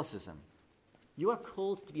of Catholicism. You are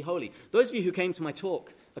called to be holy. Those of you who came to my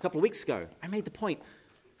talk a couple of weeks ago, I made the point.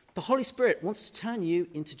 The Holy Spirit wants to turn you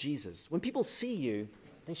into Jesus. When people see you,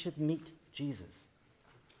 they should meet Jesus.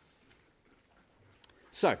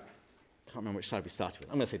 So, I can't remember which side we started with.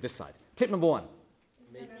 I'm going to say this side. Tip number 1.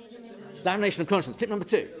 Examination of conscience. Tip number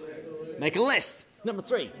 2. Make a list. Number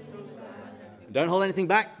 3. Don't hold anything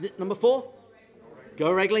back. Number 4.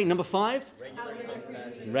 Go regularly. Number 5.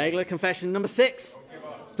 Regular confession. Number 6.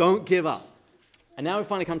 Don't give up. And now we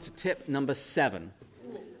finally come to tip number 7.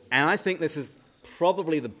 And I think this is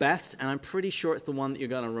probably the best, and I'm pretty sure it's the one that you're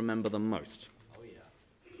going to remember the most.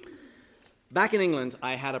 Back in England,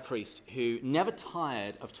 I had a priest who never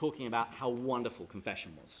tired of talking about how wonderful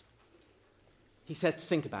confession was. He said,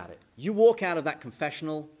 think about it. You walk out of that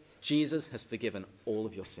confessional, Jesus has forgiven all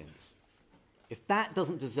of your sins. If that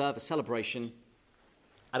doesn't deserve a celebration,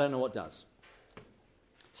 I don't know what does.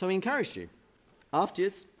 So he encouraged you. After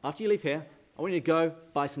you leave here, I want you to go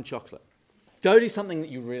buy some chocolate. Go do something that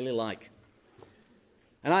you really like.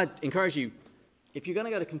 And I'd encourage you, if you're going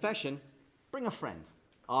to go to confession, bring a friend.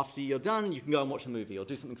 After you're done, you can go and watch a movie or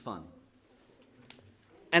do something fun.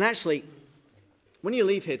 And actually, when you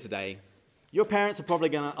leave here today, your parents are probably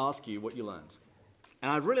going to ask you what you learned.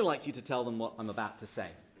 And I'd really like you to tell them what I'm about to say.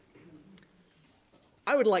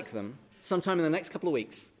 I would like them, sometime in the next couple of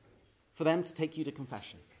weeks, for them to take you to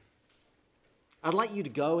confession. I'd like you to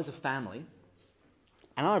go as a family,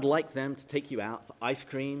 and I'd like them to take you out for ice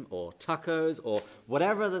cream or tacos or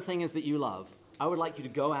whatever the thing is that you love. I would like you to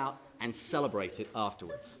go out and celebrate it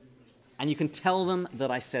afterwards. And you can tell them that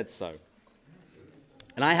I said so.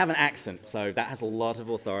 And I have an accent, so that has a lot of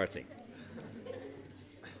authority.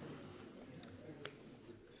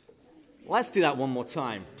 Let's do that one more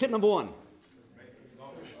time. Tip number 1.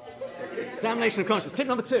 Examination of conscience. Tip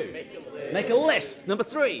number 2. Make a list. Number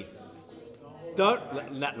 3.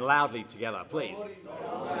 Don't, loudly together, please.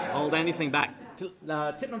 Hold anything back.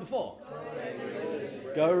 Tip number 4.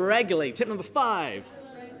 Go regularly. Tip number 5.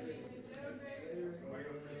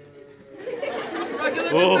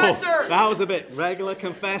 Confessor. That was a bit. Regular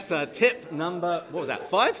confessor. Tip number,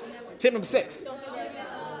 5? Tip number 6.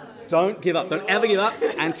 Don't give up. Don't ever give up.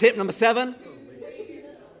 And tip number 7.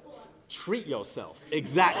 Treat yourself.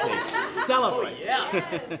 Exactly. Celebrate.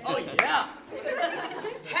 Oh, yeah.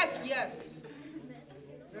 Heck yes.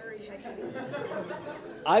 Very heck yes.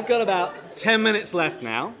 I've got about 10 minutes left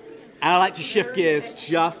now, and I'd like to shift gears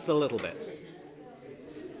just a little bit.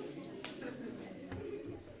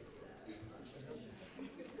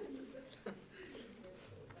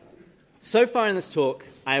 So far in this talk,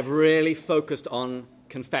 I have really focused on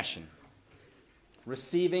confession,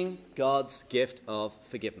 receiving God's gift of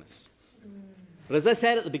forgiveness. But as I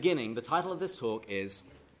said at the beginning, the title of this talk is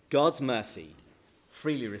God's mercy,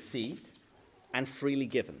 freely received and freely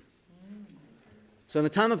given. So in the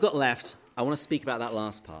time I've got left, I want to speak about that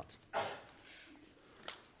last part.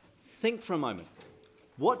 Think for a moment.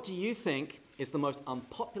 What do you think is the most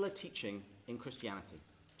unpopular teaching in Christianity?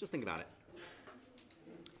 Just think about it.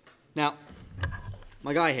 Now,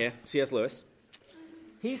 my guy here, C.S. Lewis,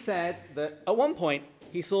 he said that at one point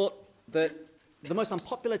he thought that the most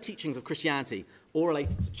unpopular teachings of Christianity all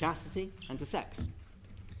related to chastity and to sex.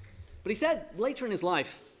 But he said later in his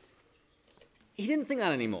life, he didn't think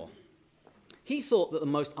that anymore. He thought that the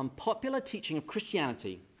most unpopular teaching of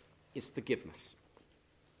Christianity is forgiveness.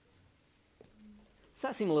 Does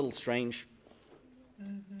that seem a little strange?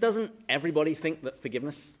 Mm-hmm. Doesn't everybody think that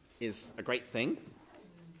forgiveness is a great thing?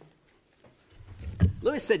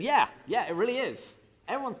 Lewis said, yeah, it really is.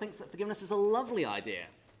 Everyone thinks that forgiveness is a lovely idea,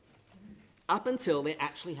 up until they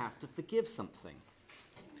actually have to forgive something.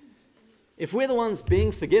 If we're the ones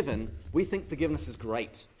being forgiven, we think forgiveness is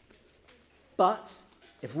great. But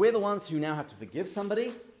if we're the ones who now have to forgive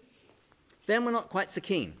somebody, then we're not quite so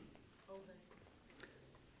keen.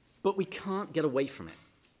 But we can't get away from it.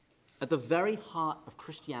 At the very heart of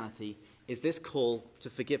Christianity is this call to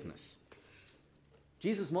forgiveness.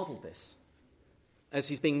 Jesus modeled this. As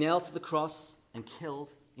he's being nailed to the cross and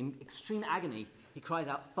killed in extreme agony, he cries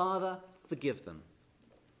out, "Father, forgive them."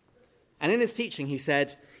 And in his teaching, he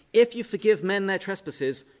said, if you forgive men their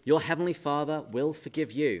trespasses, your heavenly Father will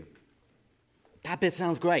forgive you. That bit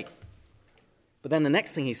sounds great. But then the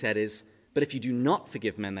next thing he said is, but if you do not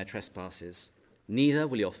forgive men their trespasses, neither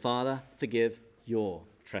will your Father forgive your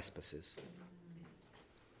trespasses.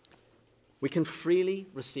 We can freely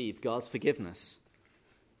receive God's forgiveness,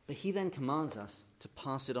 but he then commands us to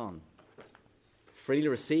pass it on. Freely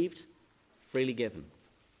received, freely given.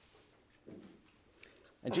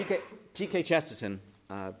 And G.K. Chesterton,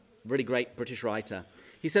 a really great British writer,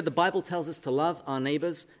 he said the Bible tells us to love our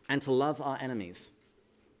neighbors and to love our enemies.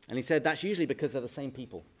 And he said that's usually because they're the same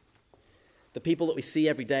people. The people that we see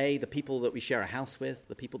every day, the people that we share a house with,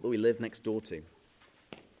 the people that we live next door to.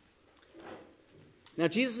 Now,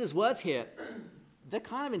 Jesus' words here, they're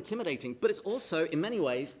kind of intimidating, but it's also, in many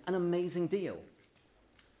ways, an amazing deal. Do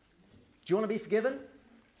you want to be forgiven?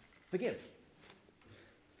 Forgive.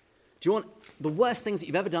 Do you want the worst things that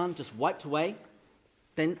you've ever done just wiped away?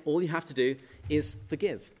 Then all you have to do is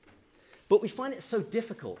forgive. But we find it so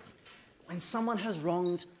difficult when someone has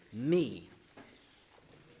wronged me.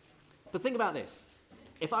 But think about this.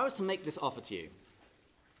 If I was to make this offer to you,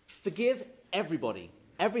 forgive everybody,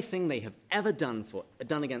 everything they have ever done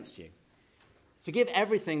against you. Forgive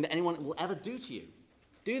everything that anyone will ever do to you.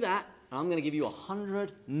 Do that, and I'm going to give you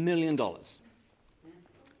 $100 million.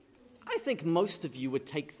 I think most of you would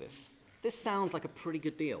take this. This sounds like a pretty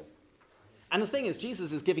good deal. And the thing is,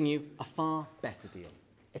 Jesus is giving you a far better deal.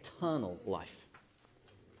 Eternal life.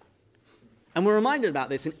 And we're reminded about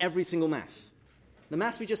this in every single Mass. The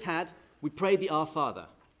Mass we just had, we prayed the Our Father.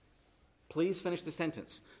 Please finish the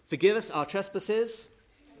sentence. Forgive us our trespasses.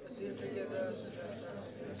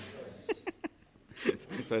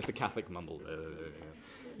 So it's the Catholic mumble.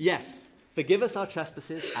 Yes, forgive us our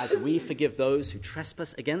trespasses as we forgive those who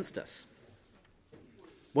trespass against us.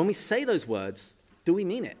 When we say those words, do we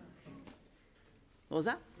mean it? What was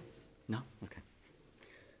that? No? Okay.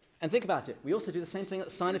 And think about it. We also do the same thing at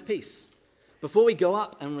the sign of peace. Before we go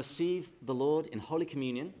up and receive the Lord in Holy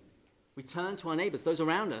Communion, we turn to our neighbors, those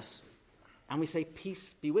around us, and we say,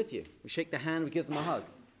 peace be with you. We shake their hand, we give them a hug.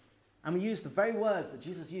 And we use the very words that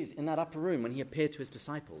Jesus used in that upper room when he appeared to his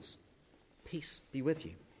disciples. Peace be with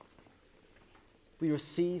you. We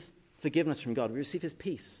receive forgiveness from God. We receive his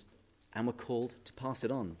peace, and we're called to pass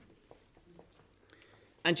it on.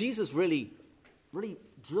 And Jesus really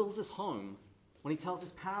drills this home when he tells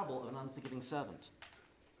this parable of an unforgiving servant.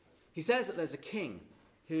 He says that there's a king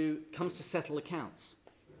who comes to settle accounts.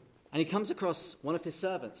 And he comes across one of his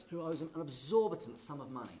servants who owes him an exorbitant sum of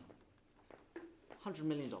money. $100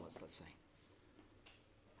 million, let's say.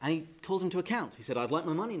 And he calls him to account. He said, I'd like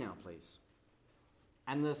my money now, please.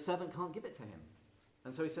 And the servant can't give it to him.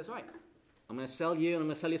 And so he says, right, I'm going to sell you and I'm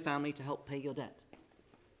going to sell your family to help pay your debt.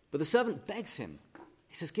 But the servant begs him.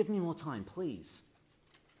 He says, give me more time, please.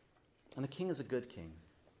 And the king is a good king.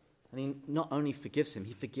 And he not only forgives him,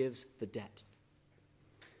 he forgives the debt.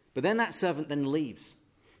 But then that servant then leaves.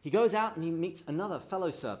 He goes out and he meets another fellow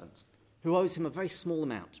servant who owes him a very small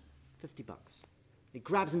amount, $50. He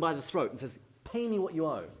grabs him by the throat and says, pay me what you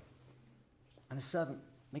owe. And the servant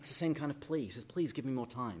makes the same kind of plea. He says, please give me more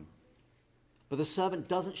time. But the servant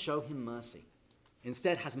doesn't show him mercy.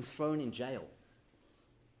 Instead, has him thrown in jail.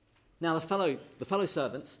 Now, the fellow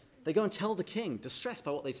servants, they go and tell the king, distressed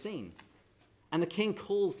by what they've seen. And the king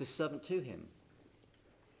calls this servant to him.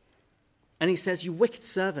 And he says, you wicked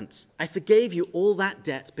servant, I forgave you all that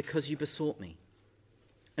debt because you besought me.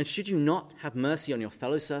 And should you not have mercy on your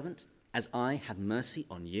fellow servant, as I had mercy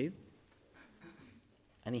on you?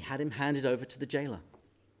 And he had him handed over to the jailer.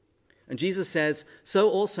 And Jesus says, so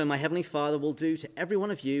also my heavenly Father will do to every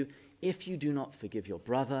one of you if you do not forgive your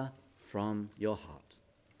brother from your heart.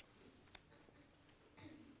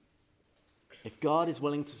 If God is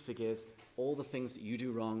willing to forgive all the things that you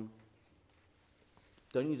do wrong,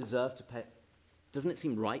 don't you deserve to pay? Doesn't it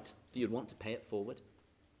seem right that you'd want to pay it forward?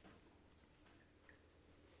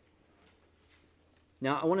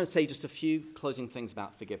 Now, I want to say just a few closing things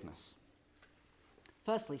about forgiveness.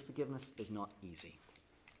 Firstly, forgiveness is not easy.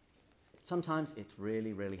 Sometimes it's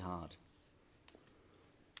really, really hard.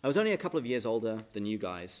 I was only a couple of years older than you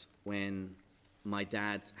guys when my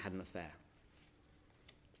dad had an affair.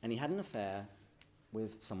 And he had an affair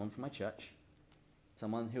with someone from my church,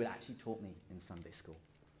 someone who had actually taught me in Sunday school.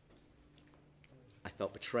 I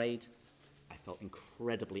felt betrayed. I felt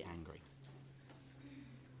incredibly angry.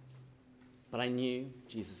 But I knew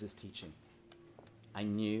Jesus' teaching. I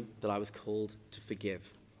knew that I was called to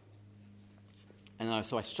forgive. And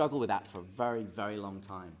so I struggled with that for a very, very long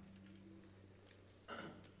time.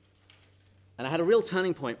 And I had a real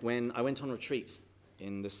turning point when I went on retreat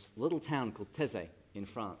in this little town called Thésée in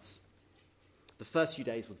France. The first few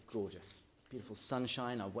days were gorgeous. Beautiful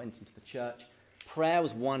sunshine. I went into the church. Prayer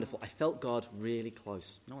was wonderful. I felt God really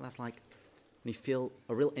close. You know what that's like? When you feel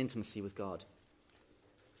a real intimacy with God.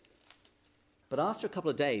 But after a couple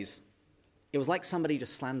of days, it was like somebody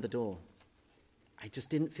just slammed the door. I just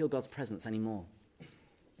didn't feel God's presence anymore.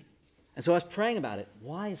 And so I was praying about it.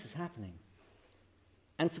 Why is this happening?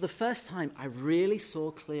 And for the first time, I really saw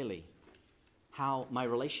clearly how my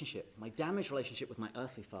relationship, my damaged relationship with my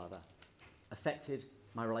earthly father, affected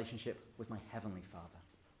my relationship with my heavenly Father.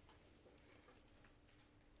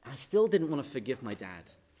 And I still didn't want to forgive my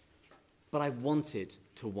dad, but I wanted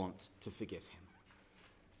to want to forgive him.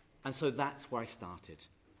 And so that's where I started.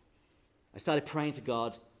 I started praying to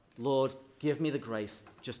God, Lord, give me the grace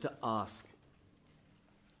just to ask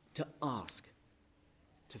to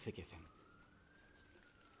forgive him.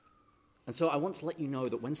 And so I want to let you know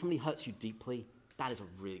that when somebody hurts you deeply, that is a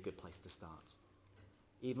really good place to start,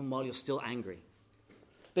 even while you're still angry.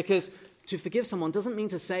 Because to forgive someone doesn't mean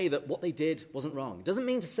to say that what they did wasn't wrong. It doesn't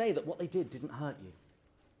mean to say that what they did didn't hurt you.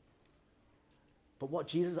 But what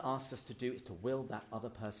Jesus asks us to do is to will that other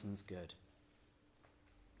person's good.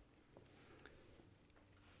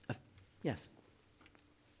 Yes?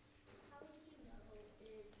 How would you know if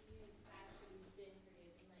you've actually been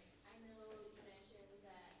forgiven? Like, I know you mentioned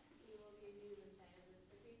that he will give you the sign of the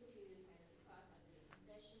priest will give you the sign of the cross after the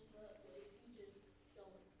confession, but what if you just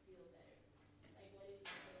don't feel better? Like, what if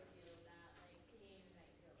you still feel that, like, pain and that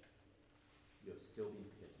guilt? You're still being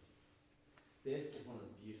forgiven. This is one of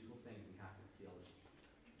the beautiful things in Catholic theology.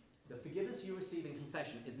 The forgiveness you receive in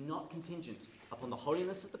confession is not contingent upon the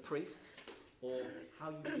holiness of the priest or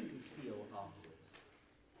how you truly feel afterwards.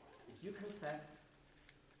 If you confess,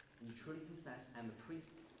 and you truly confess, and the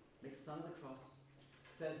priest makes Son of the Cross,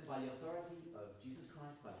 says by the authority of Jesus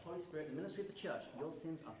Christ, by the Holy Spirit, the ministry of the church, your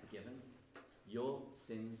sins are forgiven. Your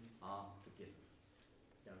sins are forgiven.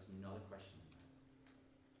 There is not a question in that.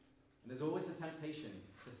 And there's always the temptation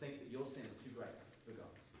to think that your sin is too great for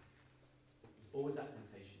God. There's always that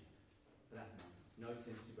temptation. But that's nonsense. No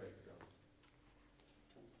sin is too great for God.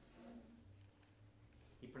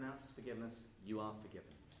 He pronounces forgiveness, you are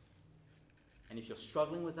forgiven. And if you're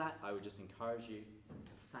struggling with that, I would just encourage you to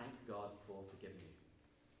thank God for forgiving you.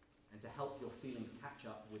 And to help your feelings catch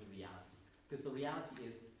up with reality. Because the reality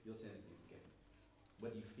is your sin has been forgiven.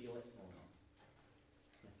 Whether you feel it or not.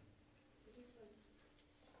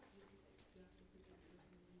 Yes?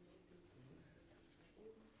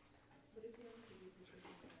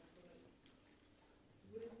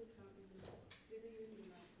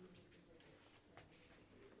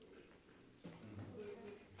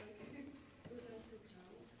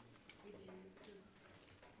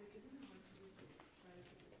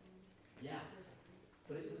 Yeah,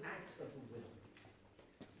 but it's an act of the will.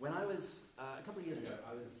 When I was, a couple of years ago,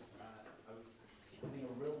 I was having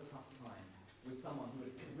a real tough time with someone who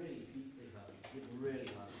had really deeply hurt me. It really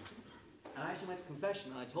hurt me. And I actually went to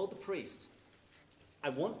confession and I told the priest, I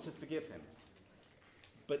want to forgive him.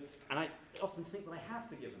 And I often think that I have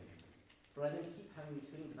forgiven him. But I then keep having these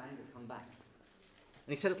feelings of anger come back. And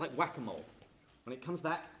he said it's like whack-a-mole. When it comes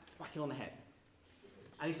back, whack it on the head.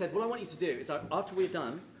 And he said, what I want you to do is after we're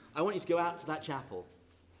done, I want you to go out to that chapel,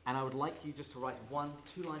 and I would like you just to write 1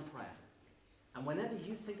 2-line prayer. And whenever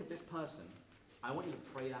you think of this person, I want you to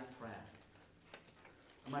pray that prayer.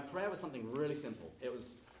 And my prayer was something really simple. It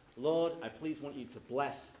was, Lord, I please want you to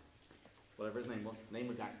bless, whatever his name was, name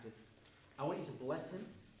redacted. I want you to bless him.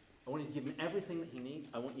 I want you to give him everything that he needs.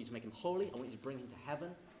 I want you to make him holy. I want you to bring him to heaven.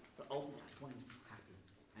 But ultimately, I just want him to be happy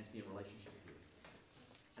and to be in a relationship with you.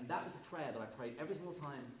 And that was the prayer that I prayed every single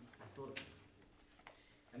time I thought of him.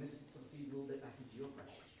 And this sort of feeds a little bit back into your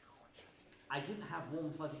question. I didn't have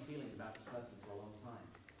warm, fuzzy feelings about this person for a long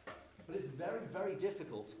time. But it's very, very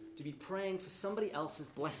difficult to be praying for somebody else's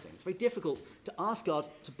blessing. It's very difficult to ask God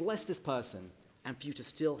to bless this person and for you to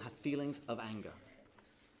still have feelings of anger.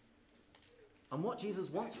 And what Jesus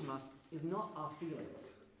wants from us is not our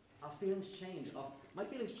feelings. Our feelings change. My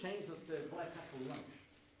feelings changed as to what I had for lunch.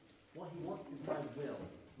 What he wants is my will,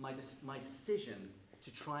 my decision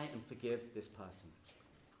to try and forgive this person.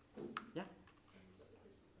 Yeah?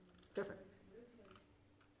 Go for it.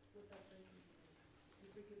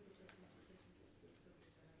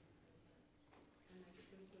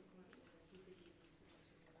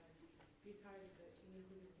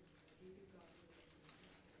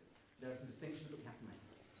 There are some distinctions that we have to make.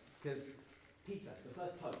 Because Peter, the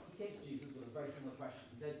first pope, he came to Jesus with a very similar question.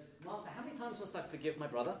 He said, Master, how many times must I forgive my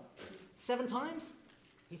brother? 7 times?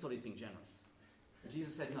 He thought he was being generous. And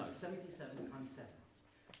Jesus said, no, 77 times 7.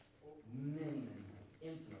 Many,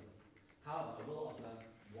 infinitely. However, I will offer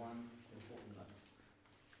one important note.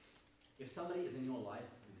 If somebody is in your life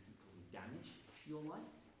who's causing damage to your life,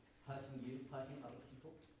 hurting you, hurting other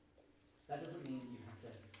people, that doesn't mean that you have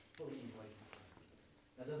to fully embrace that person.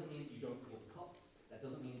 That doesn't mean that you don't call the cops. That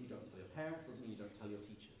doesn't mean that you don't tell your parents. Doesn't mean you don't tell your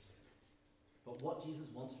teachers. But what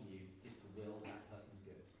Jesus wants from you is to will that person's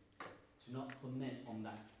good. To not foment on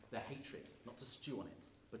that their hatred, not to stew on it,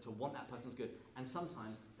 but to want that person's good. And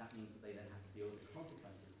sometimes that means that they then have to deal with the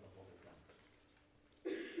consequences of what they've done.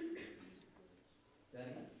 Say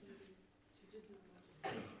that again?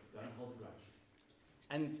 Don't hold a grudge.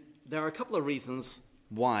 And there are a couple of reasons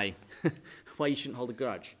why you shouldn't hold a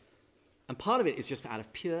grudge. And part of it is just out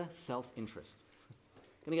of pure self-interest.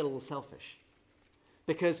 I'm going to get a little selfish.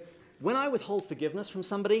 Because when I withhold forgiveness from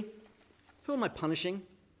somebody, who am I punishing?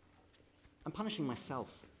 I'm punishing myself.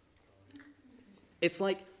 It's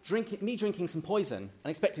like me drinking some poison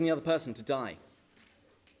and expecting the other person to die.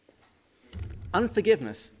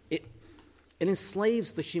 Unforgiveness, it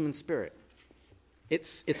enslaves the human spirit.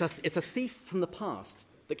 It's a thief from the past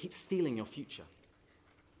that keeps stealing your future.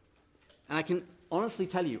 And I can honestly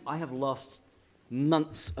tell you, I have lost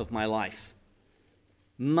months of my life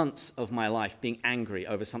being angry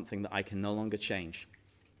over something that I can no longer change.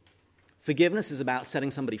 Forgiveness is about setting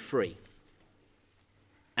somebody free.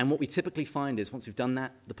 And what we typically find is, once we've done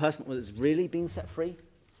that, the person that is really being set free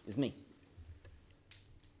is me.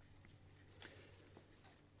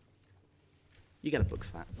 You get a book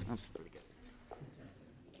for that. That's very good.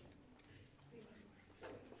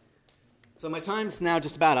 So my time's now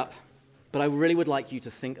just about up, but I really would like you to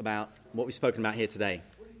think about what we've spoken about here today.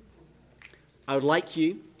 I would like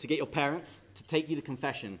you to get your parents to take you to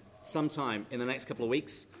confession sometime in the next couple of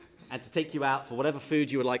weeks and to take you out for whatever food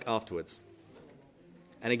you would like afterwards.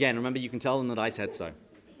 And again, remember, you can tell them that I said so.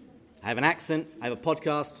 I have an accent, I have a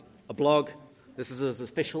podcast, a blog. This is as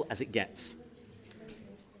official as it gets.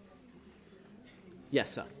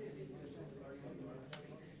 Yes, sir.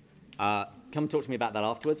 Come talk to me about that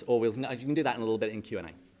afterwards, or you can do that in a little bit in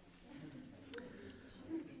Q&A.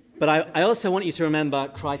 But I also want you to remember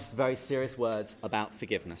Christ's very serious words about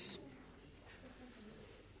forgiveness.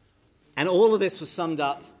 And all of this was summed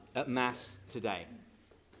up at Mass today.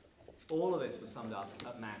 All of this was summed up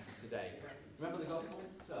at Mass today. Remember the gospel?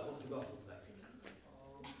 Sir, what was the gospel today?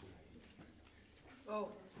 Oh,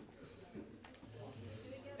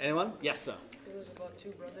 Anyone? Yes, sir. it was about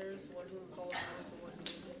two brothers, one who followed Jesus and one who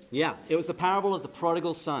didn't. Yeah, it was the parable of the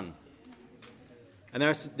prodigal son. And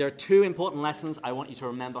there are two important lessons I want you to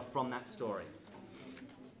remember from that story.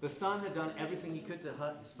 The son had done everything he could to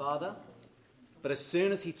hurt his father, but as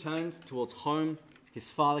soon as he turned towards home, his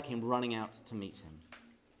father came running out to meet him.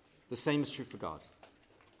 The same is true for God.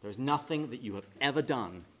 There is nothing that you have ever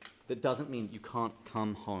done that doesn't mean you can't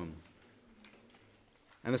come home.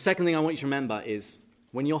 And the second thing I want you to remember is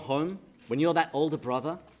when you're home, when you're that older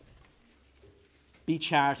brother, be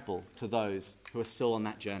charitable to those who are still on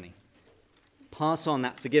that journey. Pass on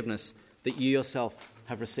that forgiveness that you yourself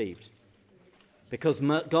have received. Because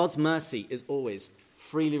God's mercy is always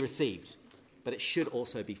freely received, but it should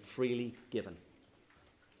also be freely given.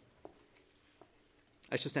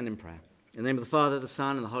 Let's just end in prayer. In the name of the Father, the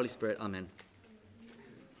Son, and the Holy Spirit, amen.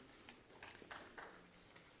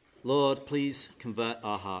 Lord, please convert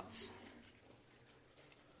our hearts.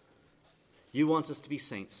 You want us to be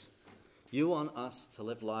saints. You want us to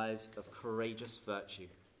live lives of courageous virtue,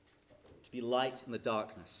 to be light in the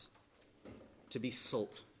darkness, to be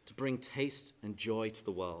salt, to bring taste and joy to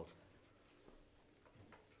the world.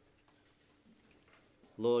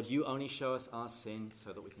 Lord, you only show us our sin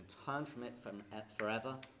so that we can turn from it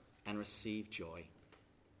forever and receive joy.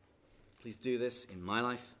 Please do this in my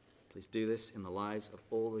life. Please do this in the lives of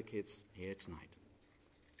all the kids here tonight.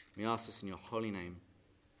 We ask this in your holy name.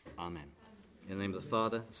 Amen. In the name of the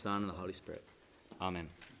Father, the Son, and the Holy Spirit. Amen.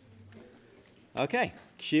 Okay,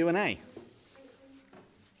 Q&A. Can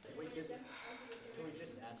we just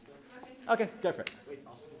ask them? Okay, go for it. Wait,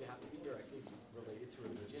 also, do they have to be directly related to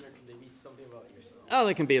religion, or can they be something about yourself? Oh,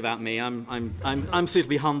 they can be about me. I'm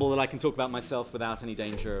suitably humble that I can talk about myself without any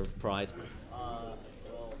danger of pride. Well,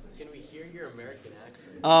 can we hear your American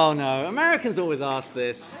accent? Oh no, Americans always ask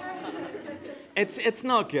this. It's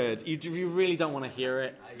not good. You really don't want to hear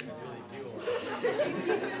it. I really do.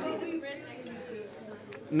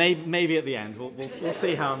 Maybe at the end. We'll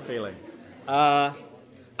see how I'm feeling.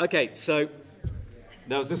 Okay, so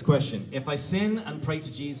there was this question: if I sin and pray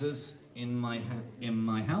to Jesus in my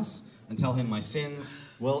house and tell him my sins,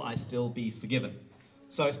 will I still be forgiven?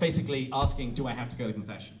 So it's basically asking, do I have to go to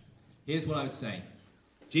confession? Here's what I would say: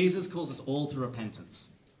 Jesus calls us all to repentance.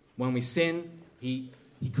 When we sin, he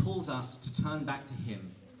calls us to turn back to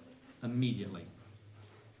him immediately.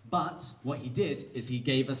 But what he did is he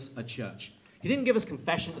gave us a church. He didn't give us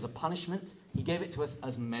confession as a punishment. He gave it to us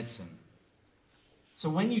as medicine. So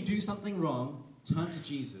when you do something wrong, turn to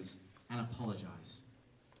Jesus and apologize.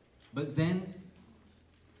 But then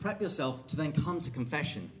prep yourself to then come to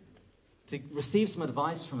confession, to receive some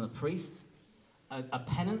advice from the priest, a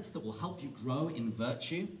penance that will help you grow in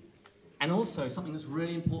virtue, and also something that's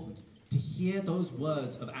really important, to hear those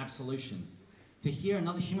words of absolution, to hear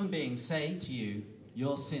another human being say to you,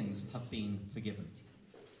 your sins have been forgiven.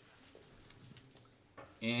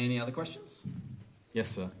 Any other questions? Yes,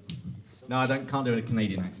 sir. No, I can't do a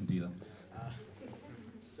Canadian accent either.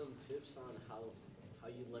 Some tips on how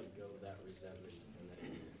you let go of that resentment and that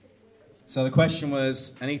anger. So the question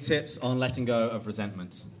was, any tips on letting go of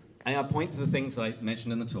resentment? And I'll point to the things that I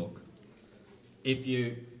mentioned in the talk. If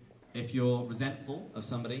you're resentful of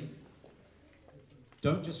somebody,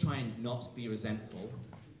 don't just try and not be resentful.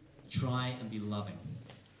 Try and be loving.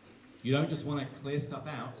 You don't just want to clear stuff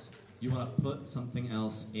out. You want to put something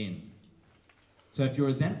else in. So if you're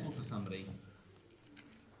resentful for somebody,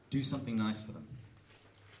 do something nice for them.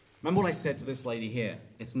 Remember what I said to this lady here?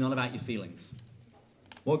 It's not about your feelings.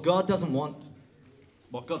 What God doesn't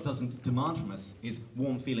demand from us is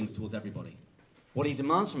warm feelings towards everybody. What he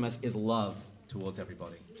demands from us is love towards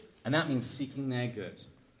everybody. And that means seeking their good,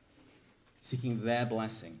 seeking their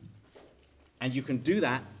blessing. And you can do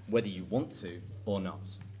that whether you want to or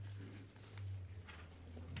not.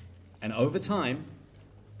 And over time,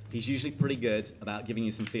 he's usually pretty good about giving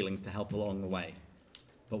you some feelings to help along the way.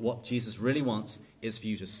 But what Jesus really wants is for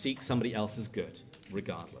you to seek somebody else's good,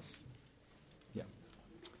 regardless. Yeah.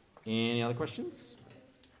 Any other questions?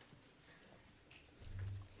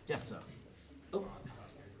 Yes, sir. Oh.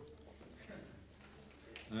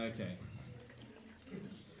 Okay.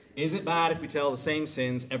 Is it bad if we tell the same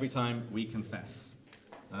sins every time we confess?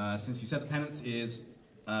 Since you said the penance is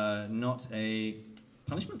not a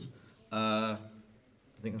punishment, I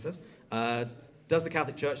think that says. Does the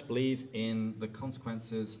Catholic Church believe in the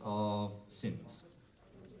consequences of sins?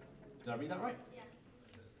 Did I read that right? Yeah.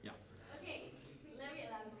 Yeah. Okay, let me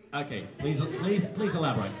elaborate. Okay, please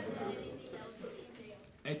elaborate.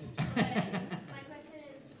 It's My question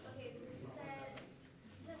is, okay, you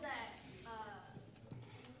said that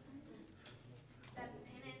that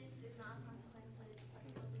penance is not a consequence, but it's something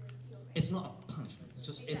to heal. it's not a punishment. It's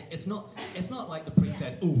just it's not like the priest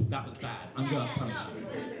said, "Ooh, that was bad. I'm going to punish you." No,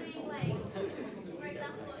 I'm saying like, for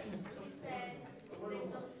example, you said there's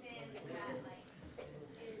no sin that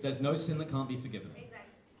like. There's no sin that can't be forgiven. Exactly.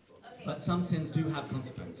 Okay. But some sins do have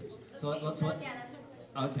consequences. So let's let. Yeah, that's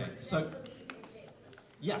my question. Okay, so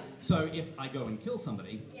yeah, so if I go and kill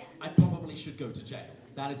somebody, Yeah. I probably should go to jail.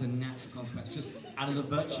 That is a natural consequence, just out of the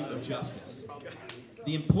virtue of justice.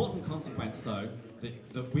 The important consequence, though,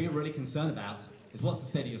 that we're really concerned about is what's the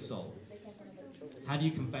state of your soul. How do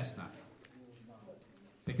you confess that?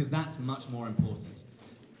 Because that's much more important.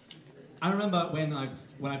 I remember when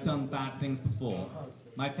I've done bad things before,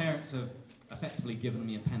 my parents have effectively given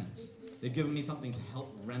me a penance. They've given me something to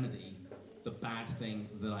help remedy the bad thing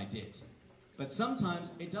that I did. But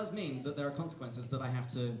sometimes it does mean that there are consequences that I have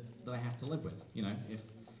to live with. You know,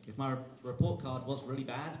 if my report card was really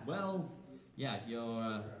bad, well, yeah,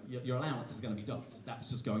 your allowance is going to be docked. That's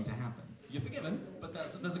just going to happen. You're forgiven, but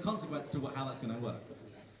there's a consequence to how that's going to work.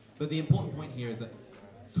 But the important point here is that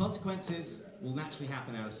consequences will naturally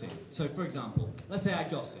happen out of sin. So, for example, let's say I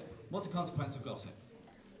gossip. What's the consequence of gossip?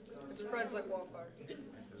 It spreads like wildfire.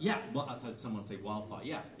 Yeah, well, I've heard someone say wildfire.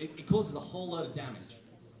 Yeah, it causes a whole load of damage.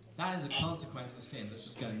 That is a consequence of sin that's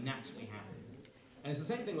just going to naturally happen. And it's the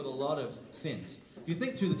same thing with a lot of sins. If you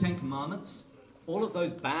think through the Ten Commandments, all of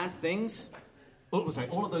those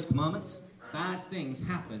commandments, bad things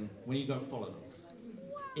happen when you don't follow them.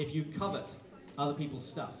 If you covet other people's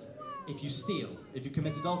stuff, if you steal, if you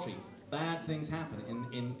commit adultery, bad things happen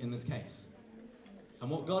in this case. And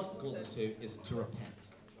what God calls us to is to repent.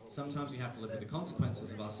 Sometimes we have to live with the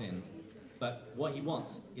consequences of our sin, but what he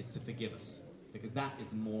wants is to forgive us, because that is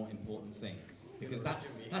the more important thing. Because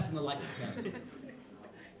that's in the light of eternity.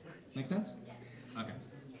 Make sense? Okay.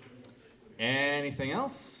 Anything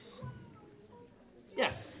else?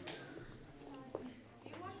 Yes?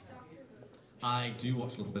 I do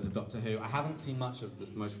watch a little bit of Doctor Who. I haven't seen much of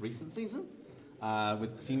this most recent season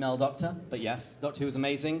with the female Doctor, but yes, Doctor Who is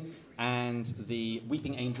amazing, and the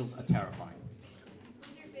Weeping Angels are terrifying.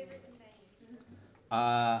 Who's your favorite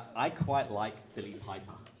companion? I quite like Billie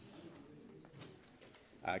Piper.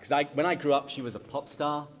 Because when I grew up, she was a pop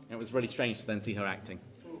star, and it was really strange to then see her acting.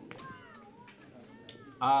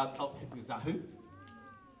 Was that who?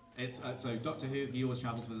 It's so Doctor Who. He always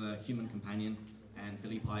travels with a human companion, and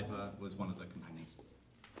Billie Piper was one of the companions.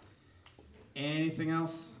 Anything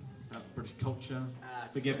else about British culture,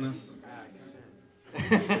 forgiveness?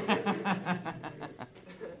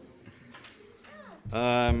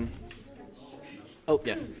 Oh,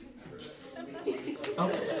 yes.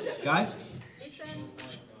 Oh, guys?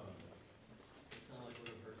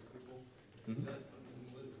 Mhm.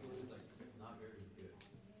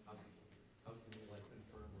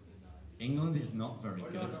 England is not very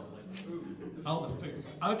good. Oh, the food.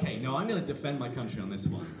 Okay, no, I'm going to defend my country on this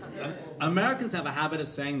one. Americans have a habit of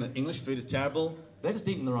saying that English food is terrible. They're just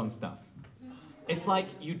eating the wrong stuff. It's like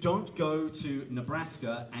you don't go to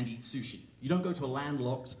Nebraska and eat sushi. You don't go to a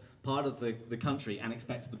landlocked part of the country and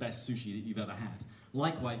expect the best sushi that you've ever had.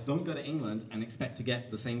 Likewise, don't go to England and expect to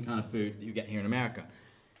get the same kind of food that you get here in America.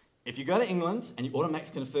 If you go to England and you order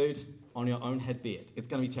Mexican food, on your own head be it. It's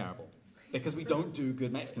going to be terrible because we don't do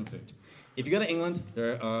good Mexican food. If you go to England,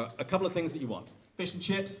 there are a couple of things that you want. Fish and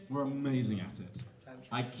chips, we're amazing at it.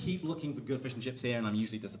 I keep looking for good fish and chips here, and I'm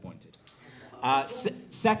usually disappointed.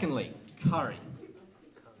 Secondly, curry.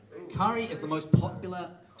 Curry is the most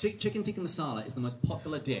popular, chicken tikka masala is the most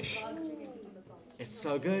popular dish. It's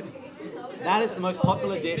so good. That is the most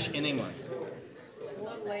popular dish in England.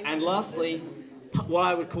 And lastly, what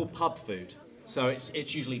I would call pub food. So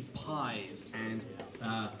it's usually pies and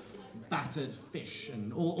battered fish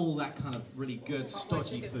and all that kind of really good,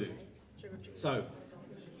 stodgy food. So,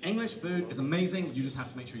 English food is amazing, you just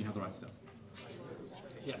have to make sure you have the right stuff.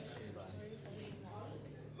 Yes?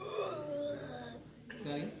 Say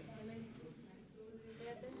that again?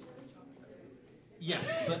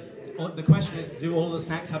 Yes, but the question is, do all the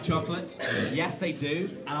snacks have chocolate? Yes, they do,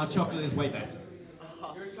 and our chocolate is way better.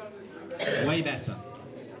 Way better.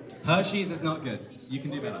 Hershey's is not good. You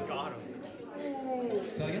can do better. Got him.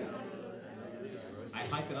 Say that again? I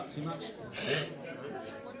hype it up too much.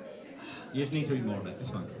 You just need to eat more of it. It's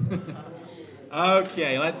fine.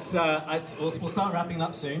 Okay, we'll start wrapping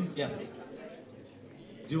up soon. Yes.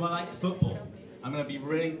 Do I like football? I'm going to be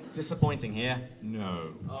really disappointing here.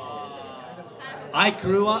 No. I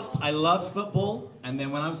grew up, I loved football, and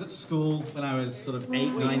then when I was at school, when I was sort of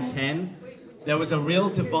 8, 9, 10, there was a real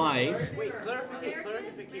divide. Wait,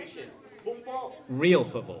 clarification. Football? Real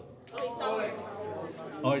football.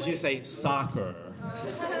 Or as you say, soccer.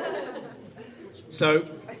 So,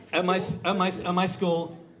 at my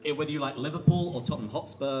school, whether you like Liverpool or Tottenham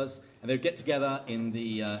Hotspurs, and they would get together in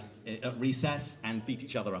the at recess and beat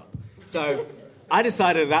each other up. So, I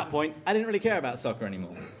decided at that point I didn't really care about soccer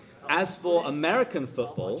anymore. As for American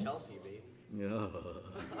football, Chelsea, baby.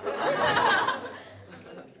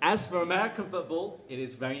 As for American football, it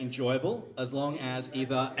is very enjoyable as long as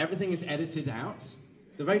either everything is edited out.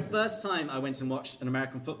 The very first time I went and watched an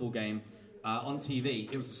American football game on TV,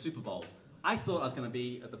 it was the Super Bowl. I thought I was going to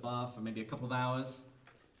be at the bar for maybe a couple of hours.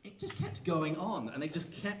 It just kept going on, and they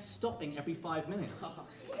just kept stopping every 5 minutes.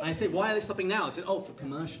 And I said, why are they stopping now? I said, oh, for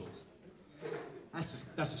commercials.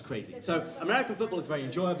 That's just crazy. So American football is very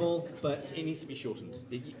enjoyable, but it needs to be shortened.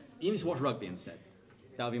 You need to watch rugby instead.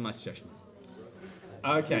 That would be my suggestion.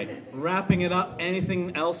 Okay, wrapping it up.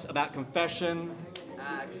 Anything else about confession?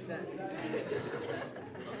 Accent.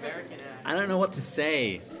 American accent. I don't know what to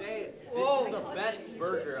say. Say, this is the best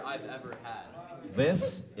burger I've ever had.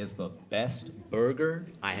 This is the best burger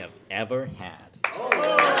I have ever had.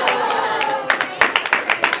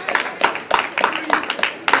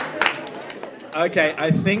 Okay,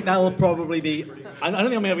 I think that will probably be... I don't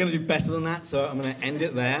think I'm ever going to do better than that, so I'm going to end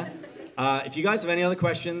it there. If you guys have any other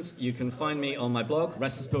questions, you can find me on my blog,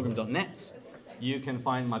 restlesspilgrim.net. You can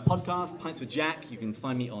find my podcast, Pints with Jack. You can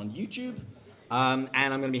find me on YouTube. And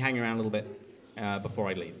I'm going to be hanging around a little bit before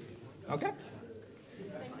I leave. Okay?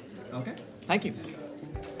 Okay. Thank you.